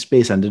of empty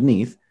space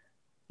underneath.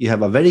 You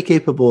have a very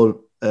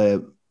capable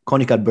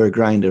conical burr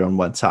grinder on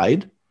one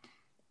side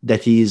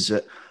that is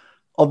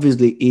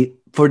obviously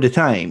for the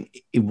time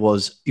it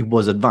was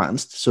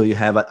advanced. So you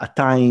have a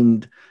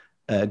timed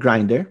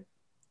grinder.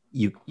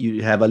 You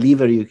have a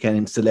lever. You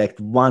can select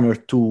one or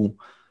two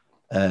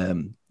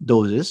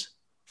doses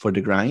for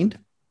the grind.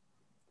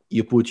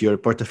 You put your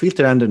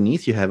portafilter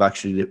underneath. You have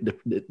actually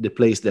the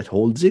place that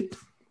holds it.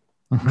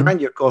 Hmm.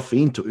 Grind your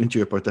coffee into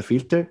your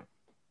portafilter.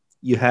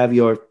 You have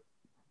your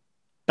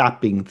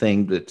tapping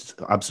thing that's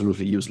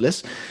absolutely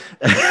useless.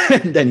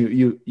 And then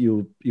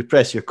you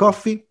press your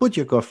coffee, put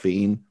your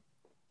coffee in,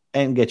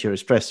 and get your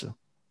espresso.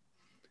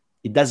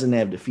 It doesn't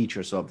have the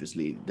features,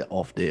 obviously,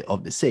 of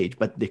the Sage,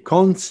 but the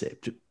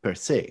concept per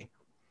se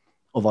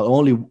of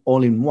an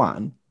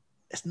all-in-one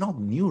is not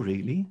new,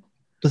 really.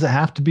 Does it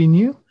have to be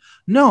new?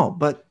 No,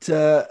 but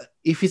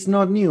if it's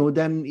not new,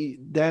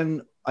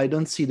 then I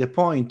don't see the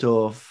point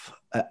of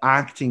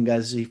acting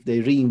as if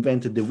they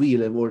reinvented the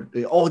wheel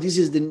or this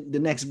is the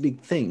next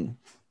big thing.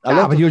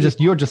 But you're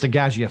just a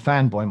Gadja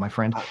fanboy, my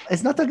friend.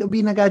 It's not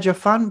being a Gadja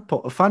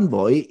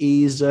fanboy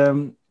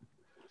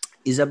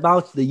is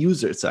about the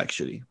users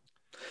actually.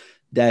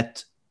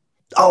 That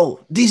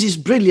this is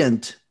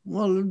brilliant.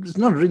 Well, it's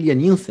not really a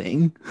new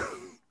thing.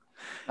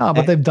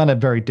 But they've done it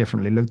very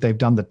differently. Look, they've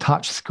done the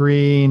touch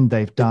screen.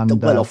 They've done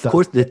of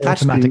course the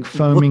touch automatic screen.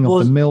 foaming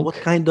of the milk. What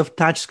kind of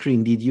touch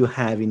screen did you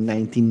have in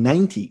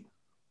 1990?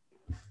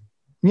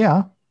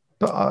 Yeah,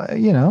 but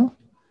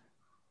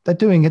they're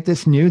doing it.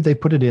 This new, they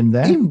put it in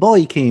there. Game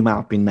Boy came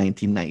out in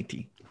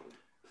 1990.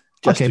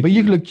 Okay, but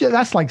you look.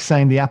 That's like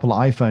saying the Apple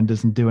iPhone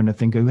doesn't do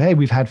anything. Go, hey,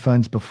 we've had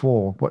phones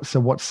before. What's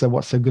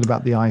so good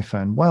about the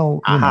iPhone?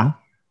 Well, and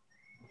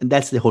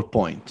that's the whole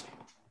point.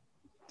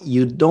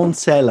 You don't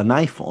sell an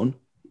iPhone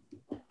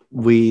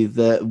with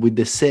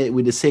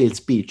the sales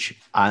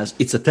pitch as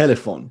it's a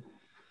telephone.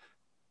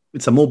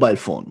 It's a mobile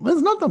phone. Well,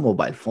 it's not a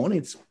mobile phone.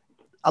 It's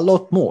a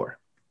lot more.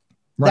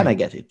 Right. Then I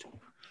get it.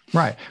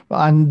 Right.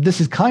 Well, and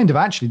this is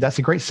that's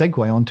a great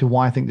segue onto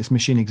why I think this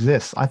machine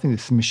exists. I think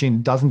this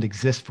machine doesn't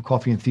exist for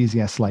coffee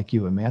enthusiasts like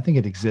you and me. I think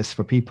it exists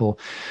for people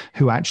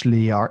who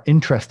actually are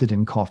interested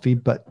in coffee,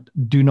 but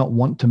do not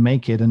want to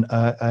make it an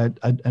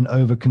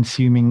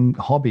over-consuming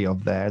hobby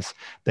of theirs.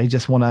 They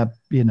just want to,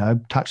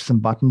 touch some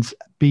buttons,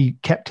 be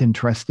kept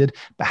interested,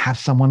 but have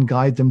someone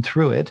guide them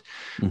through it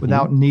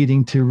without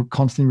needing to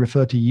constantly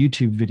refer to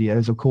YouTube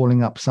videos or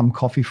calling up some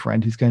coffee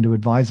friend who's going to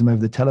advise them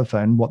over the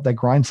telephone what their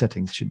grind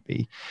settings should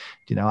be.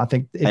 I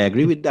think I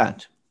agree with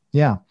that.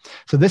 Yeah.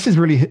 So this is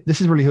really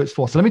who it's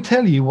for. So let me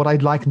tell you what I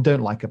like and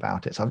don't like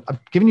about it. So I've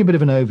given you a bit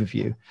of an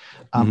overview.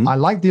 I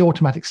like the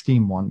automatic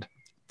steam wand.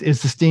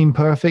 Is the steam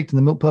perfect and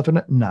the milk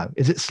perfect? No.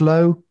 Is it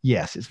slow?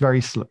 Yes, it's very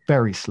slow,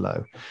 very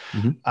slow.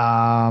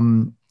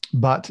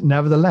 But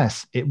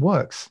nevertheless, it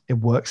works. It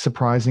works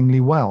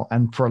surprisingly well.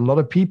 And for a lot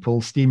of people,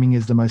 steaming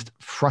is the most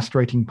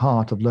frustrating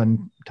part of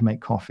learning to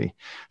make coffee.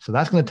 So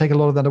that's going to take a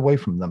lot of that away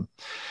from them.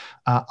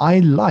 I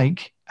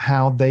like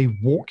how they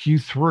walk you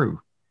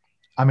through.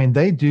 I mean,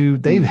 they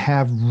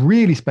have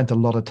really spent a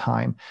lot of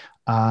time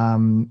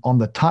on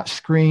the touch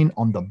screen,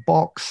 on the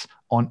box,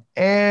 on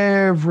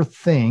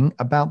everything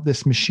about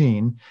this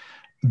machine.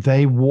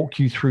 They walk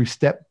you through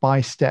step by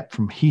step,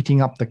 from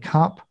heating up the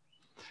cup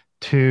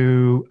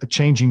to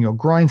changing your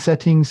grind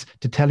settings,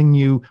 to telling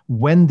you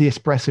when the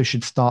espresso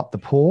should start the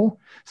pour.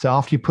 So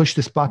after you push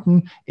this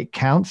button, it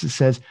counts. It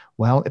says,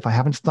 well, if I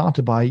haven't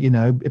started by,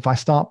 if I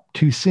start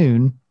too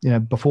soon,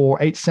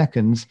 before 8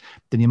 seconds,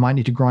 then you might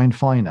need to grind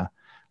finer.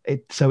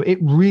 So it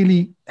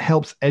really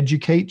helps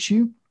educate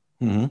you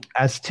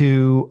as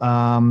to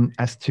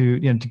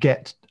to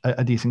get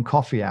a decent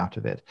coffee out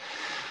of it.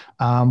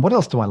 What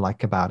else do I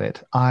like about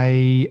it?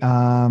 I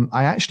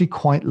actually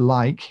quite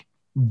like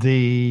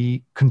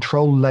the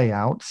control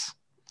layouts.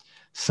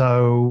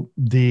 So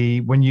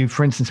when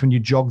you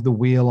jog the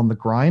wheel on the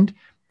grind,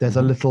 there's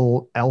a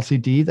little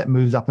LCD that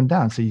moves up and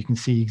down, so you can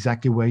see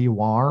exactly where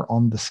you are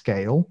on the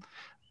scale.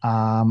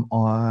 On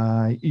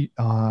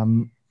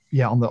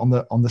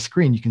the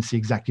screen, you can see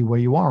exactly where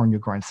you are on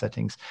your grind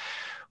settings.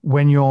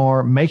 When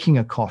you're making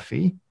a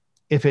coffee,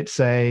 if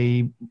it's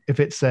a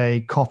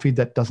coffee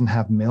that doesn't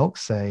have milk,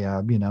 say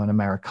an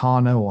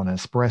Americano or an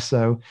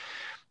espresso,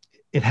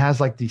 it has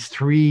like these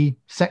 3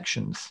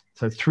 sections,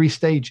 so 3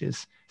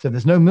 stages. So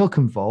there's no milk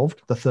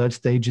involved. The third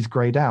stage is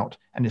grayed out,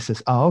 and it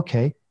says, "Oh,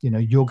 okay,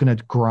 you're going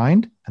to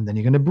grind and then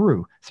you're going to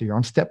brew. So you're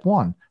on step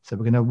 1. So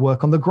we're going to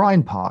work on the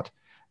grind part."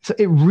 So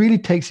it really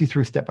takes you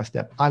through step by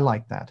step. I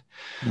like that.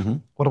 Mm-hmm.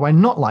 What do I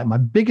not like? My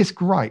biggest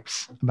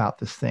gripes about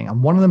this thing,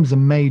 and one of them is a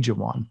major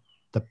one.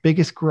 The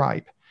biggest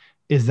gripe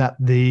is that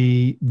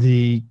the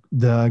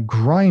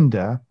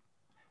grinder,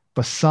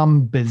 for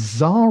some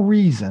bizarre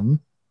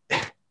reason,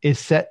 is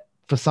set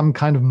for some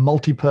kind of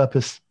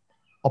multi-purpose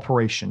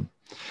operation.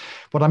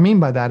 What I mean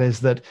by that is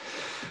that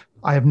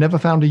I have never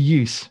found a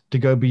use to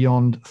go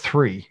beyond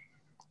 3,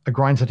 a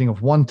grind setting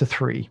of 1 to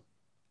 3.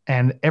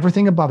 And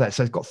everything above that,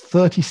 so it's got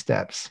 30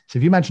 steps. So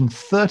if you imagine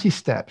 30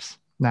 steps,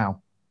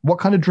 now, what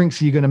kind of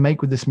drinks are you going to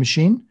make with this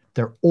machine?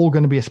 They're all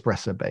going to be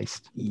espresso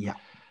based. Yeah.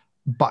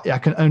 But I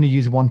can only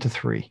use 1 to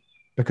 3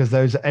 because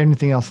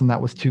anything else in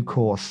that was too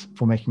coarse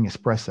for making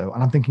espresso.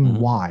 And I'm thinking,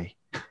 why?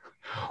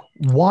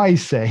 Why,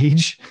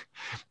 Sage?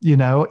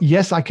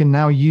 Yes, I can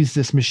now use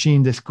this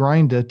machine, this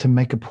grinder, to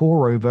make a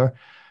pour over.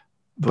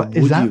 But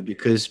would you?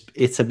 Because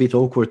it's a bit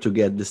awkward to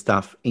get the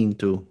stuff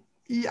into.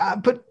 Yeah,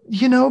 but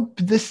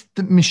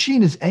the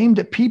machine is aimed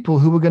at people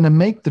who are going to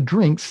make the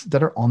drinks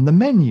that are on the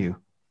menu,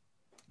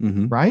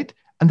 right?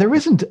 And there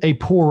isn't a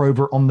pour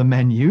over on the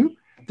menu.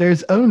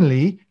 There's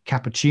only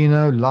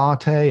cappuccino,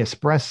 latte,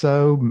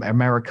 espresso,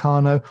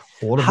 Americano.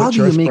 All of How which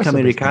do are you make espresso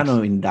Americano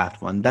business. in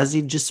that one? Does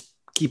it just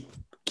keep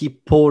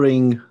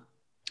pouring?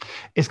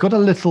 It's got a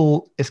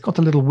little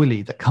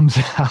willy that comes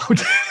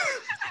out.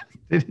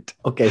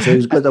 Okay, so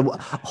it's got a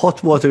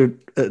hot water.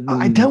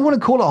 I don't want to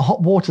call it a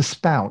hot water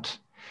spout,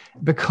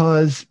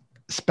 because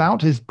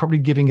spout is probably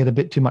giving it a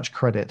bit too much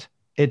credit.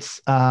 It's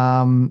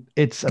kind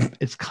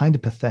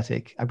of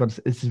pathetic.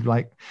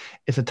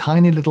 It's a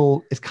tiny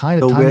little. It's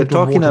kind of. So tiny we're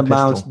little talking water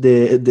about pistol.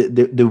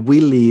 the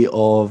willy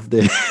of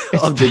the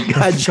of the It's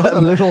gadget. got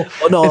a little.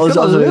 Oh no, it's it's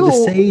got a also little-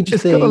 the sage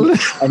it's thing, got a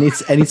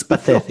little- and it's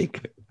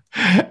pathetic.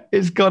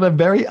 It's got a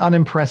very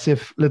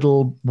unimpressive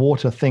little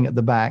water thing at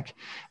the back,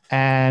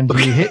 and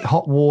you hit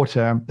hot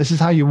water. This is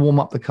how you warm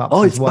up the cups.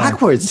 Oh, as it's well.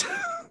 backwards.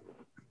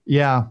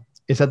 Yeah,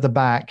 it's at the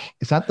back.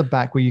 It's at the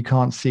back where you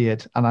can't see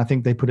it, and I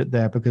think they put it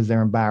there because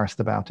they're embarrassed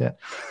about it.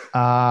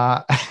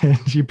 And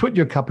you put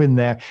your cup in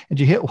there, and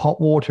you hit hot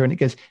water, and it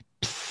goes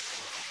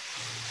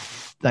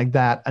like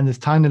that, and this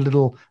tiny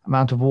little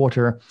amount of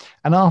water.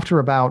 And after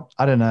about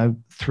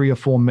 3 or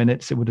 4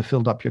 minutes, it would have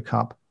filled up your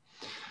cup.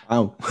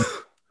 Wow.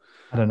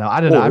 I don't know.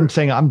 I'm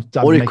saying I'm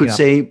Or you making could up.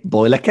 say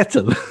boil a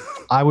kettle.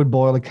 I would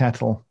boil a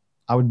kettle.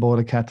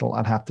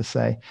 I'd have to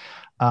say.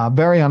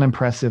 Very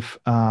unimpressive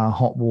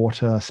hot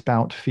water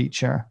spout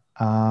feature,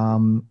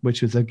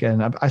 which was,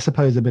 again, I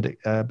suppose a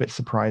bit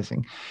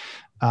surprising.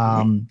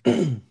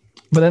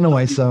 But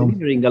anyway, so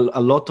Delivering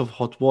a lot of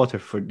hot water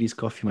for these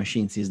coffee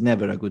machines is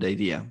never a good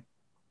idea.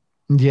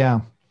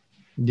 yeah,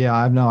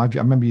 I know. I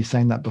remember you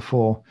saying that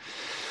before.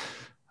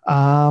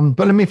 But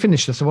let me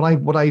finish this. So what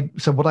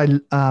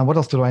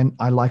else do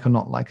I like or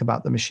not like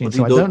about the machine? What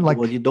So you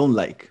don't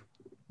like.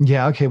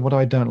 Yeah. Okay. What do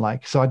I don't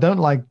like? So I don't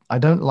like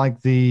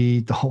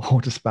the hot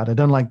water spout. I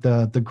don't like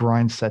the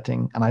grind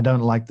setting, and I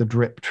don't like the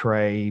drip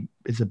tray.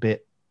 It's a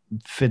bit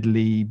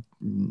fiddly.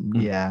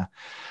 Yeah,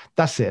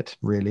 that's it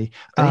really.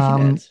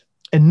 Anything else?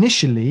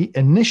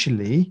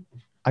 Initially,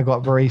 I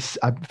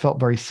felt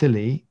very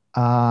silly.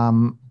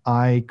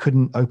 I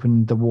couldn't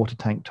open the water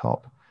tank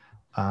top.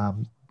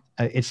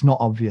 It's not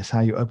obvious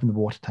how you open the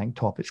water tank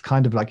top. It's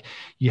kind of like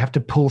you have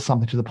to pull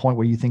something to the point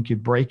where you think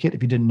you'd break it.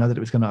 If you didn't know that it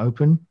was going to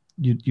open,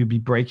 you'd be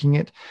breaking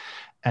it.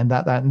 And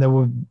and there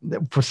were,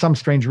 for some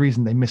strange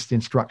reason, they missed the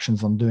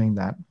instructions on doing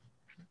that.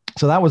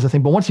 So that was the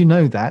thing. But once you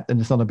know that, then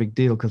it's not a big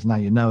deal, because now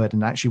you know it,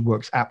 and it actually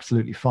works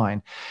absolutely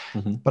fine.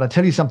 Mm-hmm. But I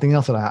tell you something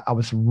else that I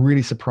was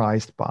really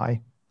surprised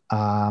by,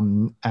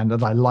 and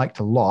that I liked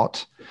a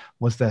lot,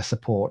 was their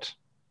support.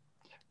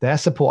 Their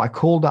support, I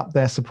called up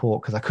their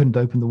support because I couldn't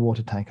open the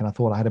water tank, and I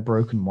thought I had a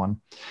broken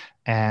one.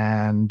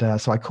 And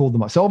so I called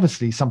them up. So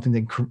obviously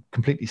something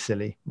completely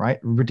silly, right?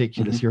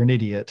 Ridiculous. Mm-hmm. You're an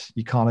idiot.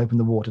 You can't open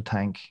the water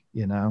tank,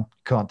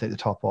 can't take the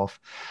top off.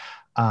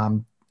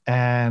 And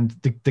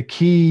the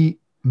key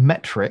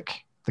metric,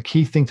 the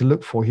key thing to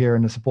look for here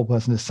in a support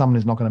person is someone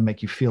who's not going to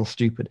make you feel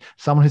stupid.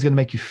 Someone who's going to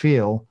make you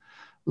feel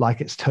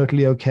like it's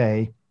totally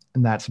okay.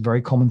 And that's a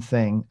very common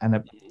thing.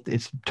 And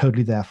it's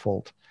totally their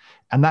fault.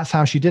 And that's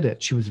how she did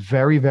it. She was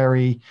very,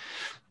 very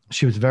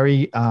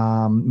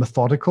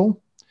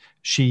methodical.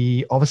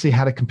 She obviously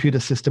had a computer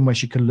system where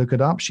she could look it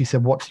up. She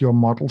said, "What's your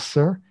model,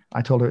 sir?"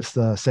 I told her it's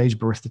the Sage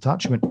Barista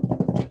Touch.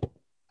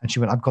 She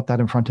went, "I've got that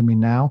in front of me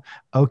now."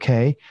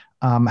 "Okay.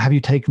 Have you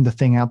taken the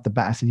thing out the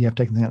back?" I said, "Yeah, I've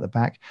taken the thing out the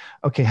back."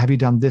 "Okay. Have you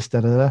done this?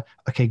 Da, da, da.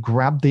 Okay.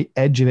 Grab the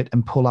edge of it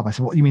and pull up." I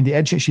said, "What, you mean the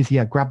edge?" She said,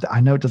 "Yeah, grab that.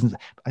 I know it doesn't.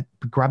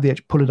 Grab the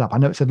edge, pull it up. I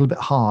know it's a little bit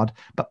hard,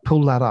 but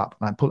pull that up."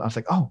 And I was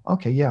like, "Oh,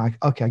 okay. Yeah.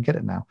 I get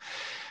it now."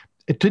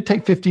 It did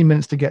take 15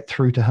 minutes to get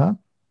through to her.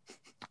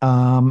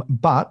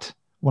 But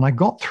when I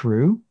got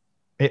through,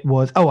 it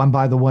was, oh, and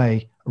by the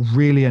way,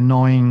 really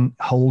annoying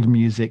hold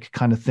music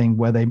kind of thing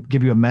where they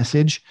give you a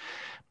message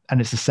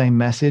and it's the same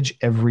message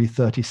every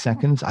 30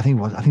 seconds. I think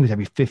it was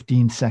every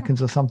 15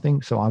 seconds or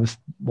something. So I was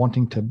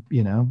wanting to,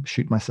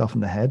 shoot myself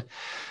in the head.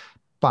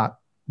 But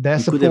their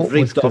You could support have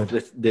ripped was off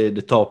good.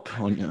 the top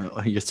on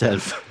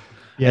yourself.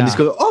 Yeah. And it's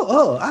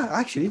going,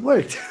 actually it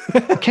worked.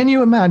 Can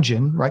you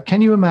imagine, right?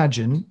 Can you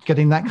imagine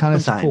getting that kind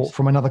of Sometimes. support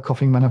from another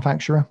coughing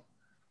manufacturer?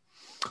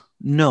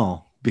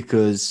 No,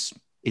 because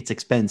it's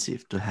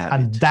expensive to have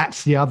And it.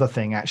 that's the other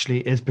thing, actually,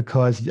 is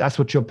because that's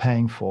what you're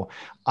paying for.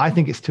 I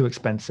think it's too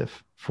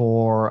expensive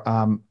for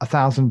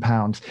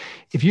 £1,000.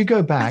 If you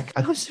go back,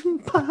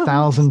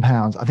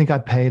 £1,000, I think I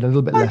paid a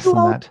little bit less than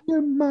that.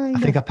 I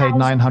think I paid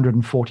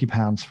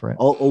 £940 for it.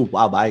 Oh,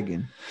 wow,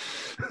 bargain.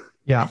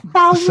 Yeah.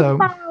 So,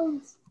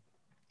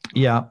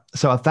 yeah.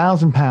 So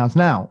 £1,000.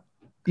 Now,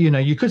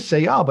 you could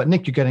say, oh, but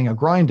Nick, you're getting a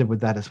grinder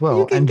with that as well.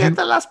 You can get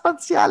the La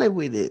Spaziale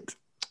with it.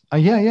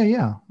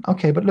 Yeah.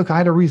 Okay, but look, I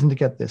had a reason to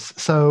get this.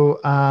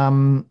 So,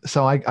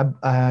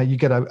 you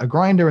get a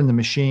grinder in the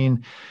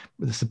machine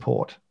with the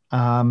support.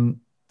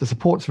 The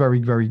support's very,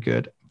 very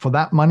good. For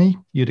that money,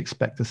 you'd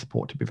expect the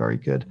support to be very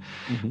good.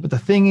 Mm-hmm. But the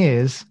thing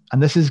is,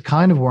 and this is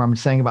kind of where I'm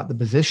saying about the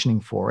positioning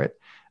for it,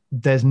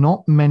 there's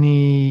not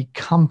many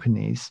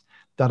companies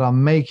that are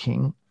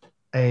making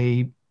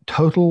a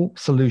total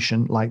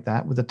solution like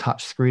that with a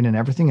touch screen and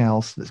everything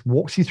else that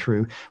walks you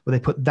through, where they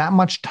put that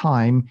much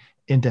time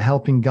into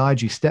helping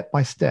guide you step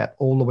by step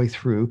all the way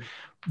through.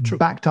 True.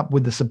 Backed up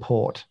with the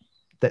support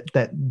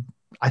that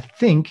I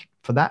think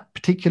for that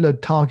particular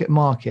target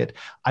market,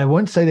 I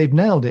won't say they've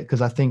nailed it,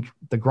 because I think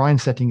the grind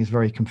setting is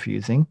very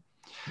confusing.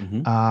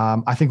 Mm-hmm.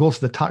 I think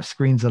also the touch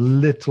screen's a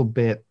little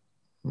bit,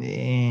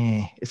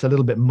 it's a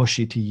little bit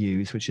mushy to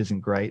use, which isn't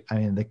great. I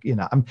mean,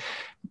 I'm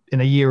in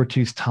a year or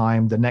two's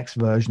time, the next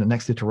version, the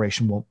next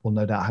iteration will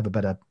no doubt have a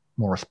better,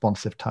 more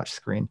responsive touch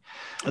screen.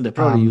 And they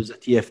probably use a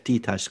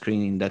TFT touch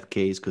screen in that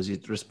case, because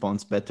it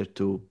responds better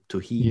to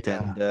heat.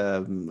 Yeah.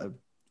 And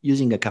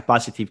using a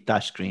capacitive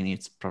touch screen,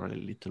 it's probably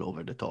a little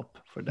over the top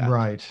for that.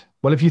 Right.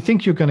 Well, if you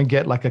think you're going to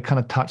get like a kind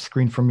of touch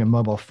screen from your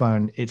mobile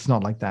phone, it's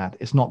not like that.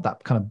 It's not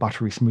that kind of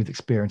buttery smooth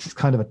experience. It's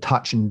kind of a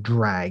touch and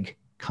drag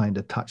kind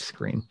of touch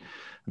screen.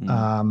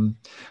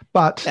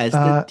 But as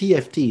the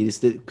TFT is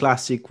the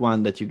classic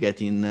one that you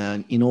get in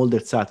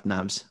older sat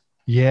navs.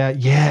 Yeah,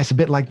 it's a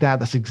bit like that.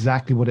 That's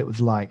exactly what it was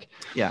like.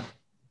 Yeah.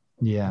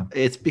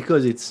 It's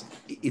because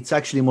it's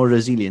actually more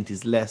resilient.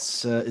 It's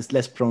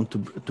less prone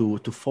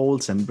to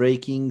faults and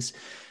breakings,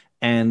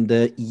 and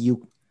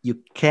you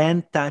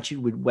can touch it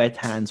with wet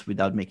hands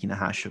without making a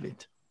hash of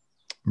it.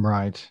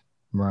 Right.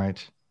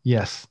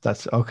 Yes,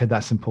 that's okay.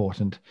 That's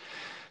important.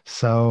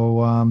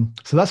 So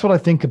that's what I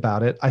think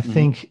about it. I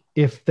think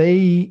if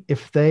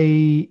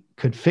they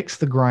could fix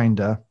the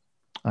grinder.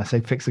 I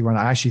say fix the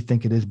grinder. I actually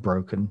think it is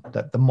broken.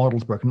 That the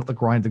model's broken, not the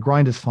grind. The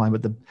grinder's fine,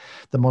 but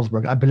the model's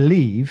broken. I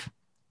believe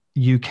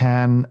you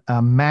can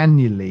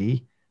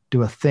manually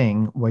do a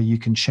thing where you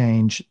can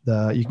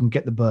you can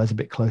get the burrs a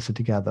bit closer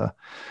together.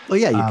 Oh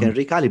yeah, you can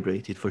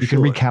recalibrate it for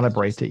sure. You can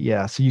recalibrate it,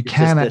 yeah. So you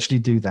can actually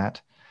do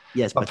that.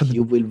 Yes, but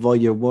you will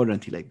void your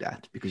warranty like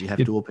that, because you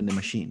have to open the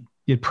machine.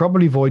 You'd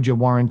probably void your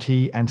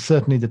warranty, and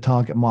certainly the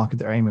target market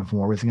they're aiming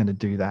for isn't going to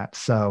do that.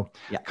 So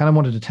kind of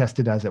wanted to test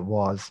it as it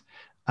was.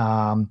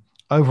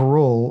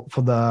 Overall,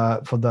 for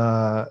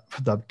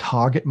the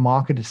target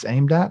market it's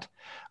aimed at,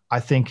 I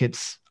think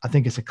it's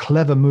a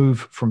clever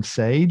move from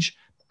Sage.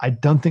 I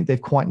don't think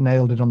they've quite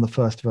nailed it on the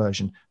first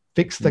version.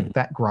 Fix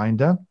that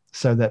grinder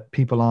so that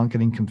people aren't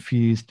getting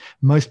confused.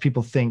 Most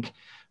people think,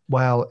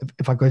 well,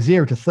 if I go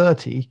 0 to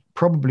 30,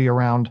 probably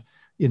around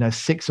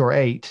 6 or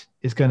 8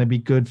 is going to be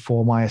good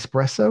for my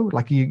espresso.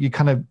 Like you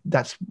kind of,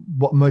 that's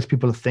what most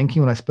people are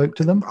thinking when I spoke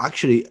to them.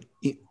 Actually,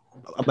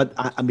 but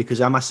because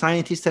I'm a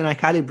scientist and I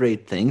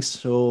calibrate things,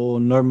 so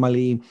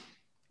normally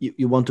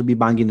you want to be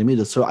bang in the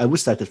middle. So I would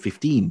start at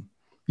 15.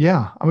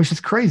 Yeah, which is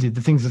crazy.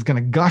 The things that's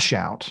going to gush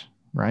out,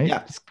 right?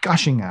 Yeah, it's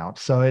gushing out.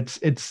 So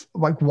it's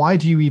like, why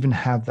do you even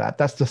have that?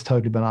 That's just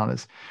totally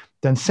bananas.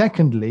 Then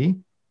secondly,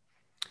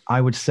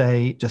 I would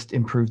say just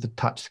improve the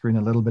touch screen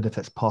a little bit if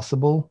it's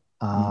possible.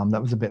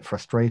 That was a bit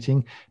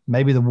frustrating.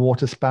 Maybe the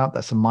water spout,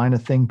 that's a minor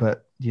thing,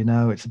 but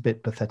it's a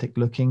bit pathetic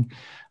looking.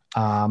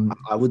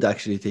 I would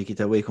actually take it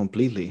away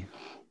completely.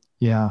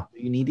 Yeah.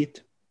 Do you need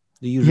it?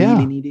 Do you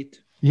really need it?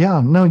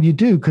 Yeah, no, you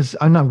do, because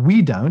I know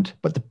we don't,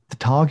 but the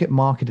target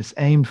market is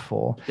aimed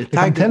for. The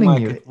target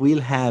market will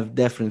have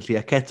definitely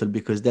a kettle,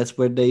 because that's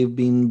where they've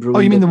been brewing. Oh,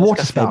 you mean the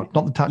water spout,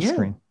 not the touch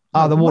screen?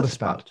 The water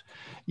spout.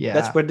 Yeah,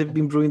 that's where they've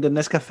been brewing the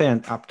Nescafe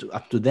and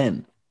up to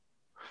then.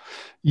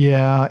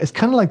 Yeah, it's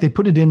kind of like they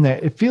put it in there.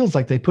 It feels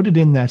like they put it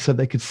in there so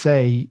they could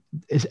say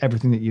it's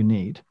everything that you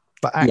need.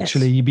 But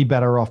actually, you'd be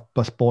better off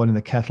just boiling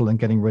the kettle and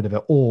getting rid of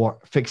it, or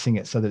fixing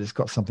it so that it's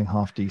got something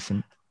half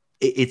decent.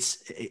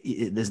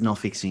 There's no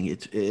fixing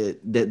it.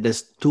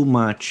 There's too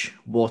much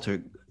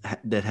water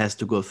that has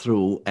to go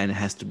through, and it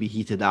has to be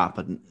heated up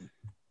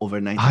over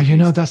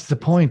 90 that's the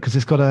point, because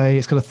it's got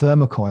a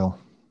thermocoil.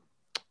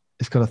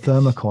 It's got a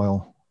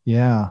thermocoil.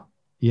 Yeah.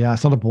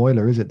 It's not a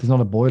boiler, is it? There's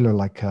not a boiler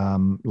like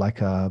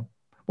a.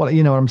 Well,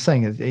 you know what I'm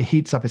saying. It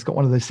heats up. It's got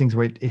one of those things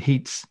where it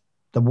heats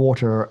the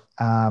water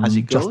As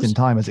it just in goes?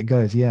 time as it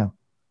goes. Yeah.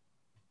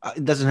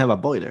 It doesn't have a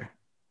boiler.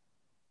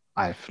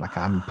 I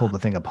haven't pulled the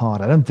thing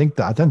apart. I don't think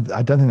think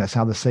that's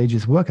how the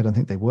Sages work. I don't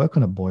think they work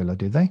on a boiler,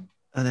 do they?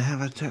 They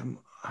have a term.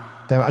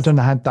 I don't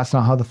know how. That's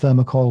not how the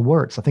thermocoil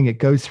works. I think it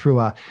goes through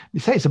a. You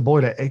say it's a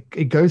boiler.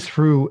 It goes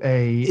through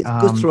It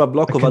goes through a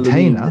block of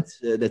container.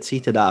 aluminum that's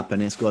heated up,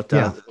 and it's got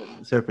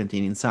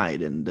serpentine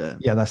inside, and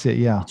yeah, that's it.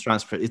 Yeah, it's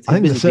transferred. I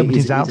think the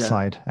serpentine's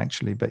outside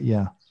actually, but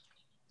yeah.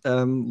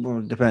 Well,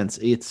 it depends.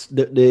 It's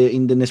the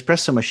in the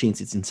Nespresso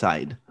machines, it's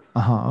inside.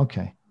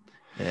 Okay.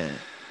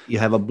 You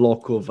have a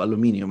block of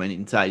aluminum, and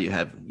inside you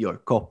have your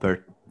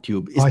copper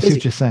tube. I see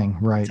what you're saying.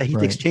 Right. It's a heat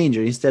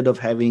exchanger. Instead of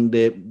having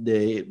the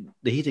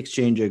heat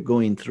exchanger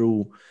going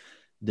through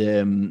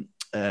the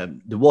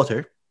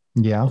water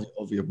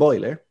of your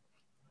boiler,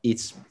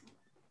 it's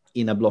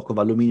in a block of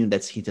aluminum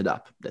that's heated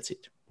up. That's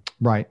it.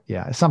 Right.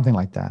 Yeah. It's something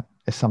like that.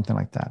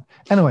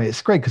 Anyway,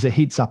 it's great because it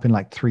heats up in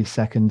like 3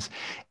 seconds.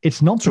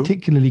 It's not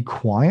particularly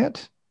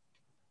quiet,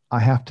 I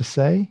have to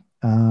say.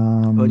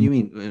 What do you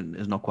mean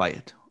it's not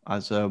quiet?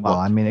 Well,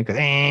 I mean, it goes.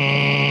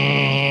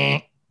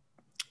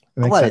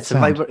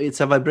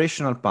 It's a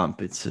vibrational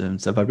pump. It's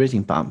a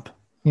vibrating pump.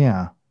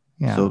 Yeah.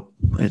 So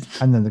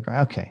and then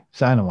okay.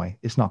 So anyway,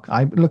 it's not.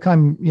 I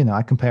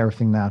compare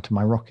everything now to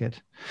my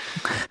rocket.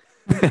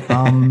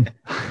 I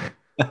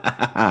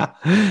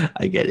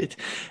get it.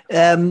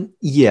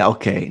 Yeah.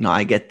 Okay. No,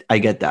 I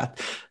get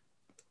that.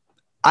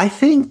 I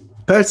think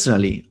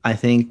personally,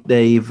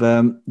 they've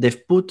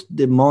put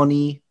the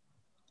money.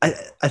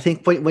 I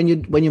think when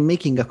you're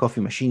making a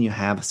coffee machine, you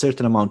have a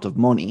certain amount of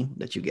money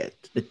that you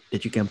get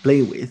that you can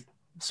play with.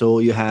 So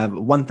you have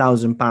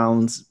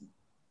 £1,000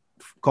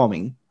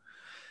 coming.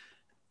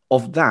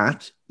 Of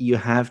that, you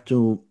have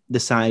to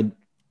decide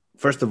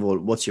first of all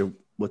what's your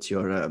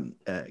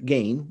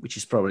gain, which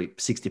is probably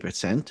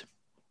 60%.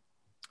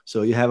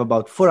 So you have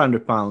about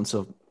 £400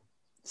 of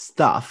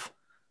stuff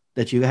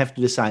that you have to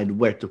decide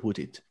where to put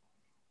it.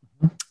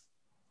 Mm-hmm.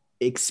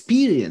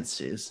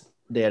 Experiences,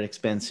 they are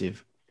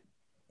expensive,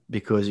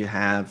 because you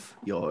have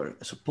your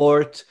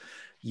support,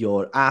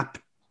 your app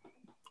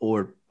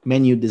or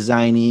menu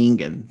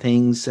designing and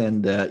things,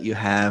 and you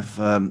have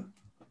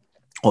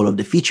all of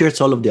the features,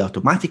 all of the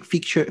automatic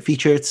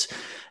features,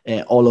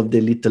 all of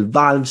the little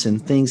valves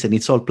and things, and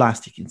it's all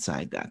plastic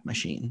inside that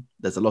machine.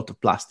 There's a lot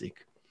of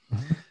plastic.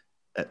 Mm-hmm.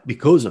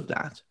 Because of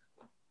that.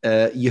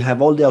 You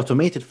have all the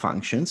automated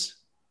functions,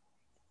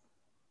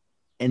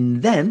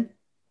 and then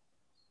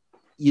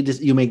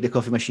you make the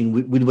coffee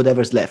machine with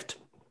whatever's left.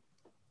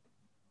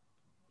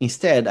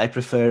 Instead, I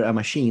prefer a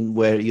machine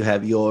where you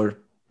have your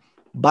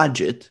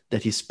budget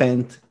that is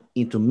spent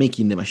into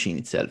making the machine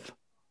itself.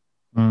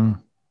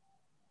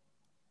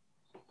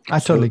 I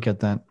totally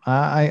get that.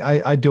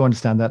 I do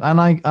understand that, and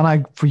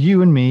I for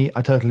you and me,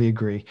 I totally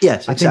agree.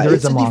 Yes, I think there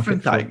is a market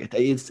different target.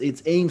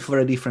 It's aimed for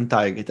a different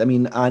target. I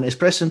mean, an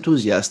espresso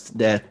enthusiast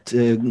that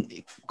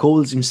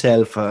calls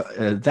himself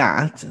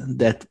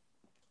that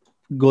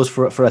goes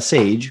for a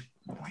Sage.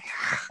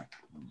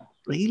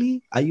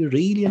 Really? Are you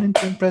really an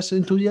espresso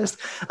enthusiast?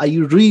 Are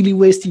you really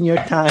wasting your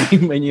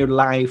time and your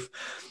life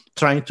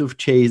trying to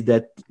chase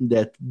that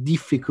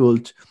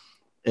difficult,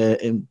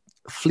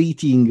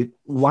 fleeting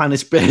one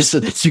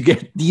espresso that you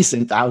get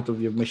decent out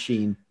of your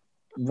machine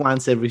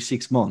once every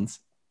 6 months?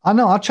 I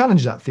know. I'll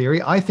challenge that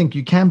theory. I think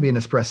you can be an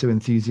espresso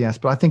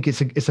enthusiast, but I think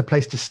it's a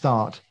place to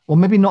start. Or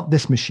maybe not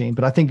this machine,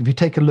 but I think if you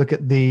take a look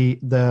at the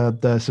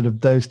sort of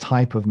those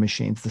type of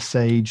machines, the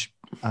Sage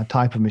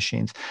type of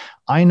machines,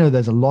 I know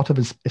there's a lot of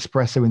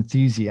espresso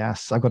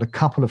enthusiasts. I've got a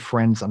couple of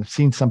friends, and I've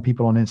seen some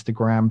people on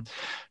Instagram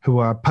who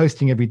are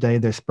posting every day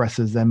the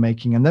espressos they're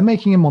making, and they're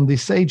making them on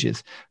these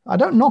Sages. I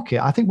don't knock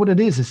it. I think what it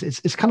is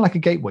it's kind of like a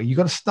gateway. You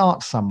got to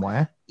start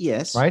somewhere.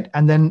 Yes. Right.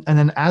 And then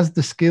as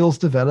the skills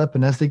develop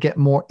and as they get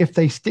more, if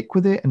they stick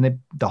with it and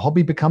the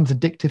hobby becomes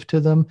addictive to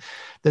them,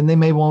 then they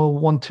may well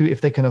want to,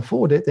 if they can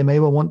afford it, they may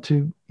well want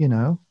to,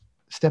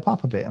 step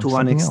up a bit. To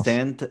an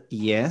extent,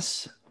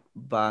 yes,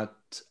 but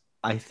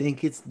I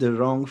think it's the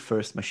wrong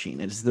first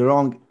machine. It's the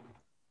wrong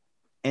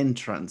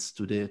entrance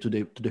to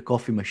the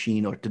coffee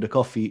machine, or to the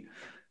coffee,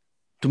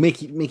 to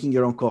making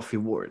your own coffee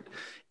world.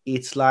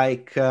 It's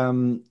like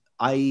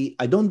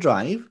I don't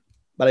drive,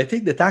 but I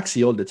take the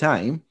taxi all the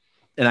time,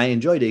 and I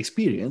enjoy the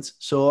experience.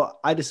 So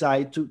I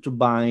decide to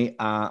buy.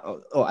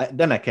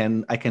 Then I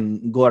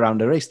can go around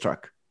the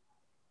racetrack.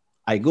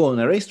 I go on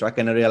a racetrack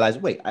and I realize,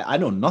 wait, I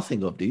know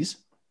nothing of this.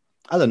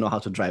 I don't know how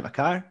to drive a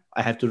car.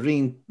 I have to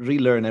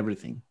relearn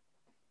everything.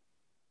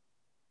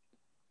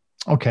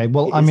 Okay,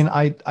 well, I mean,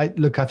 I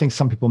look, I think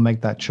some people make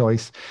that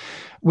choice.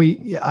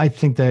 I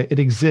think that it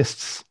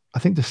exists. I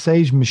think the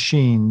Sage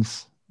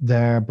machines,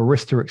 their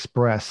Barista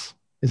Express,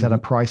 is at a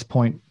price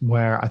point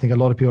where I think a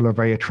lot of people are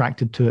very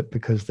attracted to it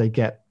because they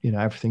get,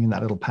 everything in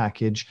that little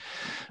package,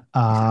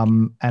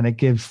 and it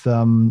gives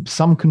them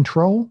some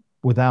control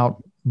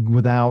without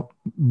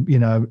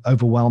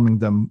overwhelming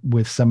them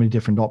with so many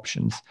different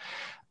options.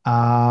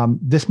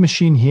 This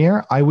machine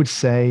here, I would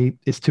say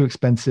it's too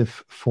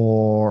expensive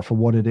for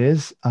what it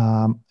is.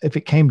 If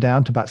it came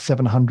down to about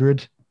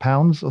 700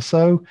 £700 or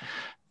so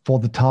for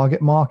the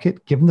target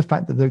market, given the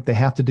fact that they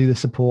have to do the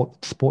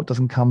support. Support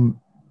doesn't come,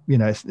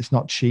 it's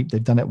not cheap.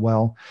 They've done it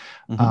well.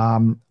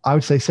 Mm-hmm. I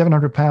would say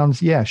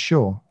 £700. Yeah,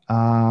 sure.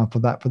 I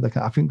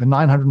think the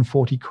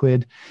 940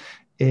 quid,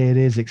 it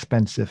is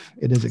expensive.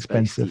 It is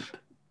expensive.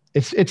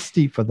 It's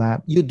steep for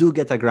that. You do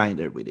get a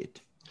grinder with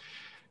it.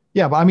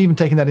 Yeah, but I'm even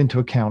taking that into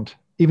account.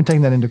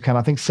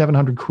 I think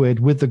 700 quid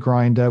with the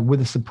grinder, with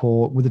the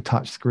support, with the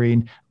touch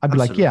screen. I'd be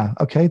like, yeah,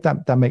 okay,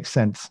 that makes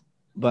sense.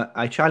 But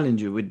I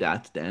challenge you with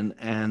that then.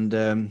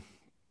 And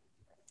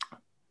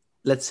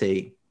let's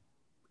say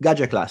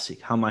Gadget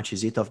Classic, how much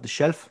is it off the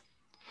shelf?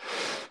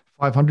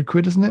 500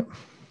 quid, isn't it?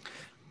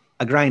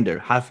 A grinder,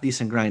 half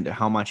decent grinder,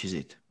 how much is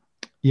it?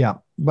 Yeah,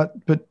 but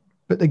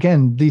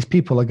again, these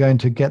people are going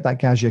to get that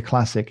Gadget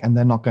Classic and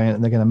they're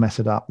going to mess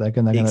it up. They're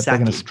going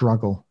to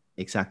struggle.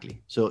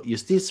 Exactly. So you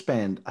still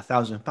spend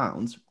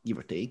 £1,000, give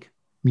or take.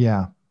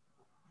 Yeah.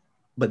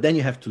 But then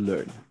you have to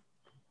learn.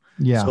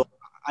 Yeah. So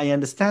I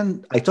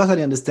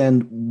totally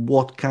understand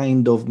what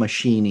kind of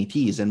machine it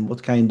is and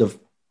what kind of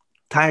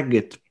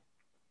target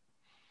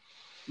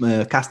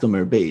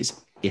customer base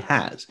it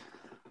has.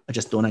 I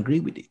just don't agree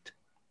with it.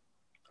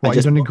 Well,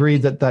 you don't agree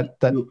that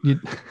you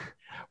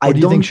what do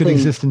you think should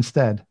exist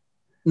instead?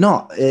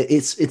 No,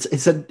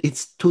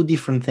 it's two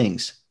different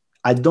things.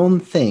 I don't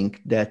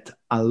think that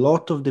a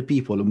lot of the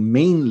people,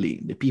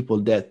 mainly the people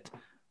that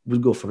will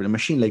go for a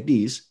machine like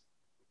this,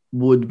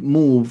 would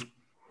move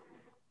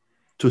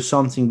to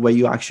something where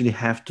you actually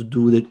have to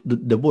do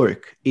the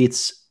work.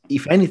 It's,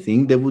 if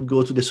anything, they would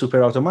go to the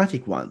super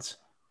automatic ones.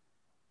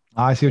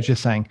 I see what you're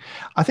saying.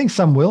 I think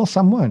some will,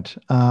 some won't.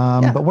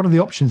 But what are the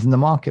options in the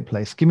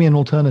marketplace? Give me an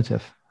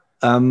alternative.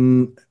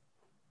 Gaggia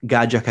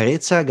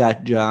Carezza,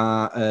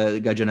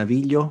 Gaggia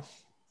Naviglio.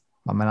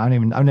 I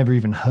mean, I've never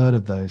even heard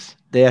of those.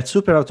 They are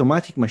super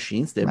automatic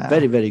machines. They're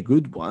very, very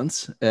good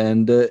ones.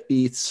 And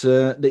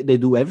they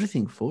do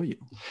everything for you.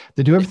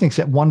 They do everything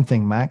except one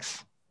thing,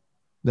 Max.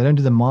 They don't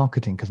do the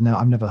marketing, because now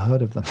I've never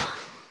heard of them.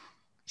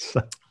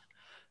 So.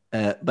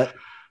 But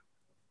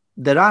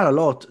there are a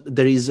lot.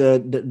 There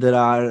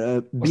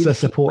are what's their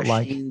support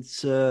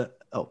machines, like?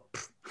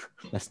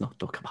 Let's not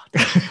talk about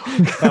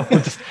it. We'll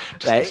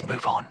just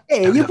move on.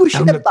 Hey, you push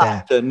the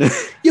button.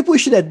 You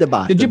push the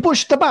button. Did you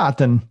push the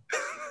button?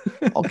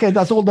 Okay,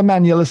 that's all the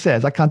manual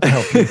says. I can't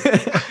help you.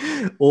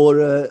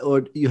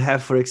 Or you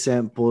have, for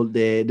example,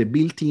 the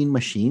built-in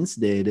machines.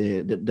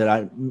 There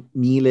are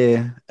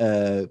Miele,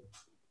 the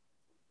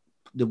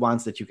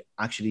ones that you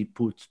actually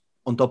put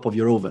on top of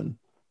your oven.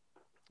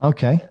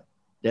 Okay.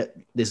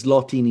 They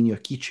slot in your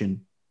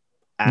kitchen.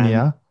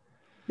 And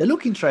they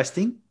look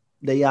interesting.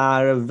 They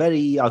are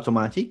very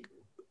automatic,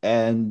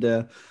 and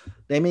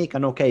they make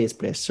an okay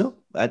espresso.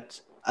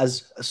 But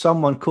as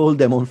someone called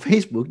them on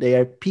Facebook, they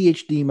are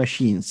PhD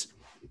machines.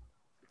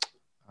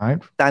 All right.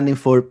 Standing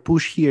for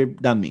push here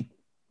dummy.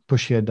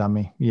 Push here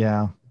dummy.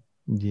 Yeah.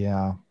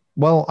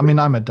 Well, I mean,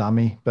 I'm a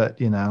dummy,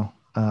 but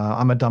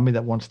I'm a dummy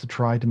that wants to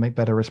try to make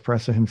better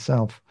espresso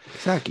himself.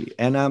 Exactly.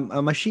 And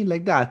a machine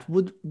like that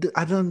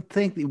I don't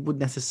think it would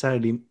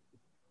necessarily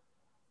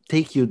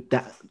take you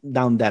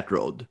down that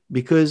road,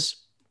 because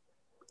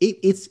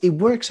it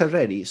works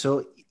already.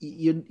 So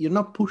you're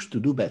not pushed to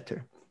do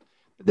better.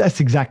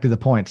 That's exactly the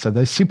point. So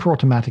those super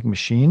automatic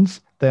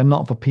machines, they're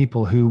not for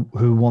people who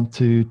want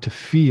to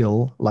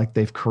feel like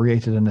they've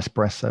created an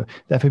espresso.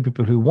 They're for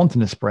people who want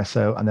an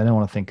espresso and they don't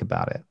want to think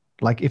about it.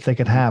 Like if they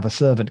could have a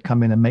servant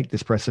come in and make the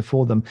espresso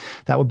for them,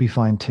 that would be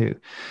fine too.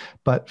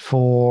 But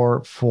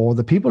for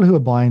the people who are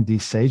buying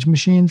these Sage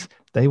machines,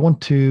 they want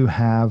to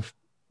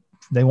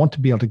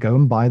be able to go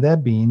and buy their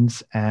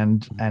beans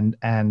and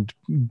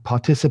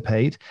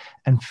participate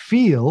and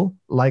feel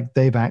like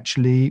they've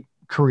actually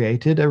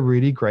created a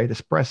really great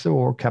espresso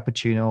or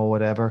cappuccino or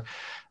whatever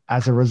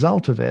as a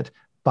result of it.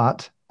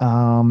 But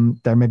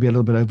they're maybe a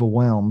little bit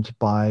overwhelmed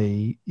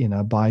by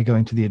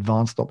going to the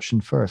advanced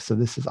option first.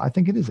 So I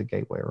think it is a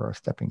gateway or a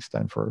stepping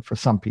stone for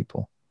some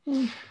people.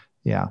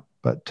 Yeah.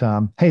 But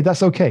hey,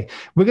 that's okay.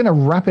 We're going to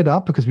wrap it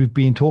up because we've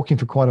been talking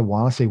for quite a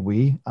while. I say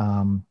we,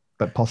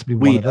 but possibly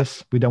one of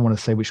us. We don't want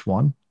to say which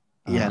one.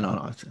 Yeah,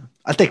 no.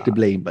 I'll take the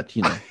blame, but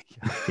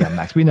Yeah,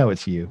 Max, we know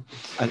it's you.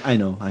 I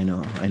know.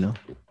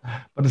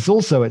 But it's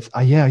also,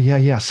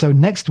 yeah. So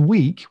next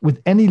week,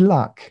 with any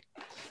luck,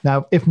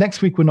 now, if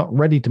next week we're not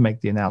ready to make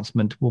the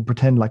announcement, we'll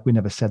pretend like we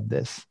never said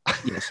this.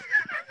 Yes.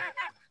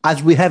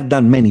 As we have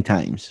done many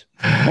times.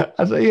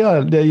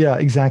 Yeah,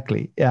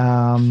 exactly.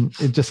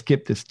 It just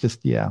skipped this, but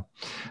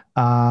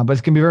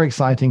it's going to be very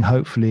exciting,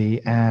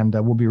 hopefully, and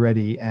we'll be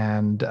ready.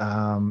 And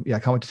I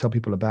can't wait to tell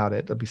people about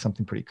it. That'll be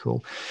something pretty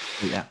cool.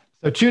 Yeah.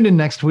 So tune in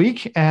next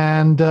week,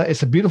 and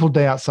it's a beautiful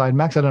day outside.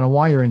 Max, I don't know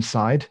why you're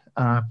inside.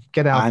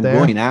 Get out there. I'm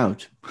going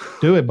out.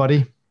 Do it,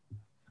 buddy.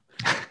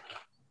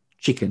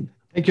 Chicken.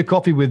 Take your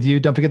coffee with you.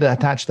 Don't forget to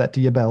attach that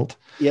to your belt.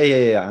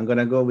 Yeah. I'm going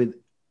to go with...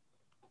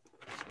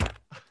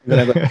 I'm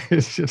gonna have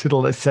It's just a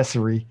little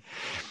accessory.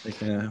 You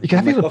could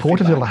have my your coffee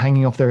portafilter bag.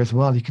 hanging off there as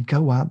well. You could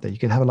go out there. You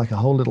could have like a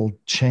whole little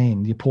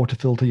chain, your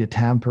portafilter, your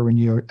tamper, and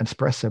your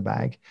espresso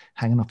bag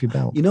hanging off your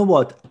belt. You know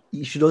what?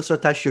 You should also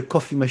attach your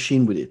coffee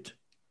machine with it,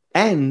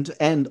 and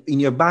in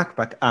your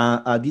backpack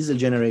a diesel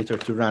generator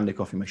to run the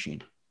coffee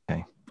machine.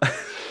 Okay.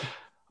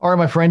 All right,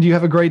 my friend. You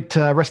have a great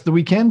rest of the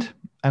weekend,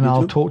 and You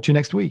I'll too. talk to you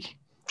next week.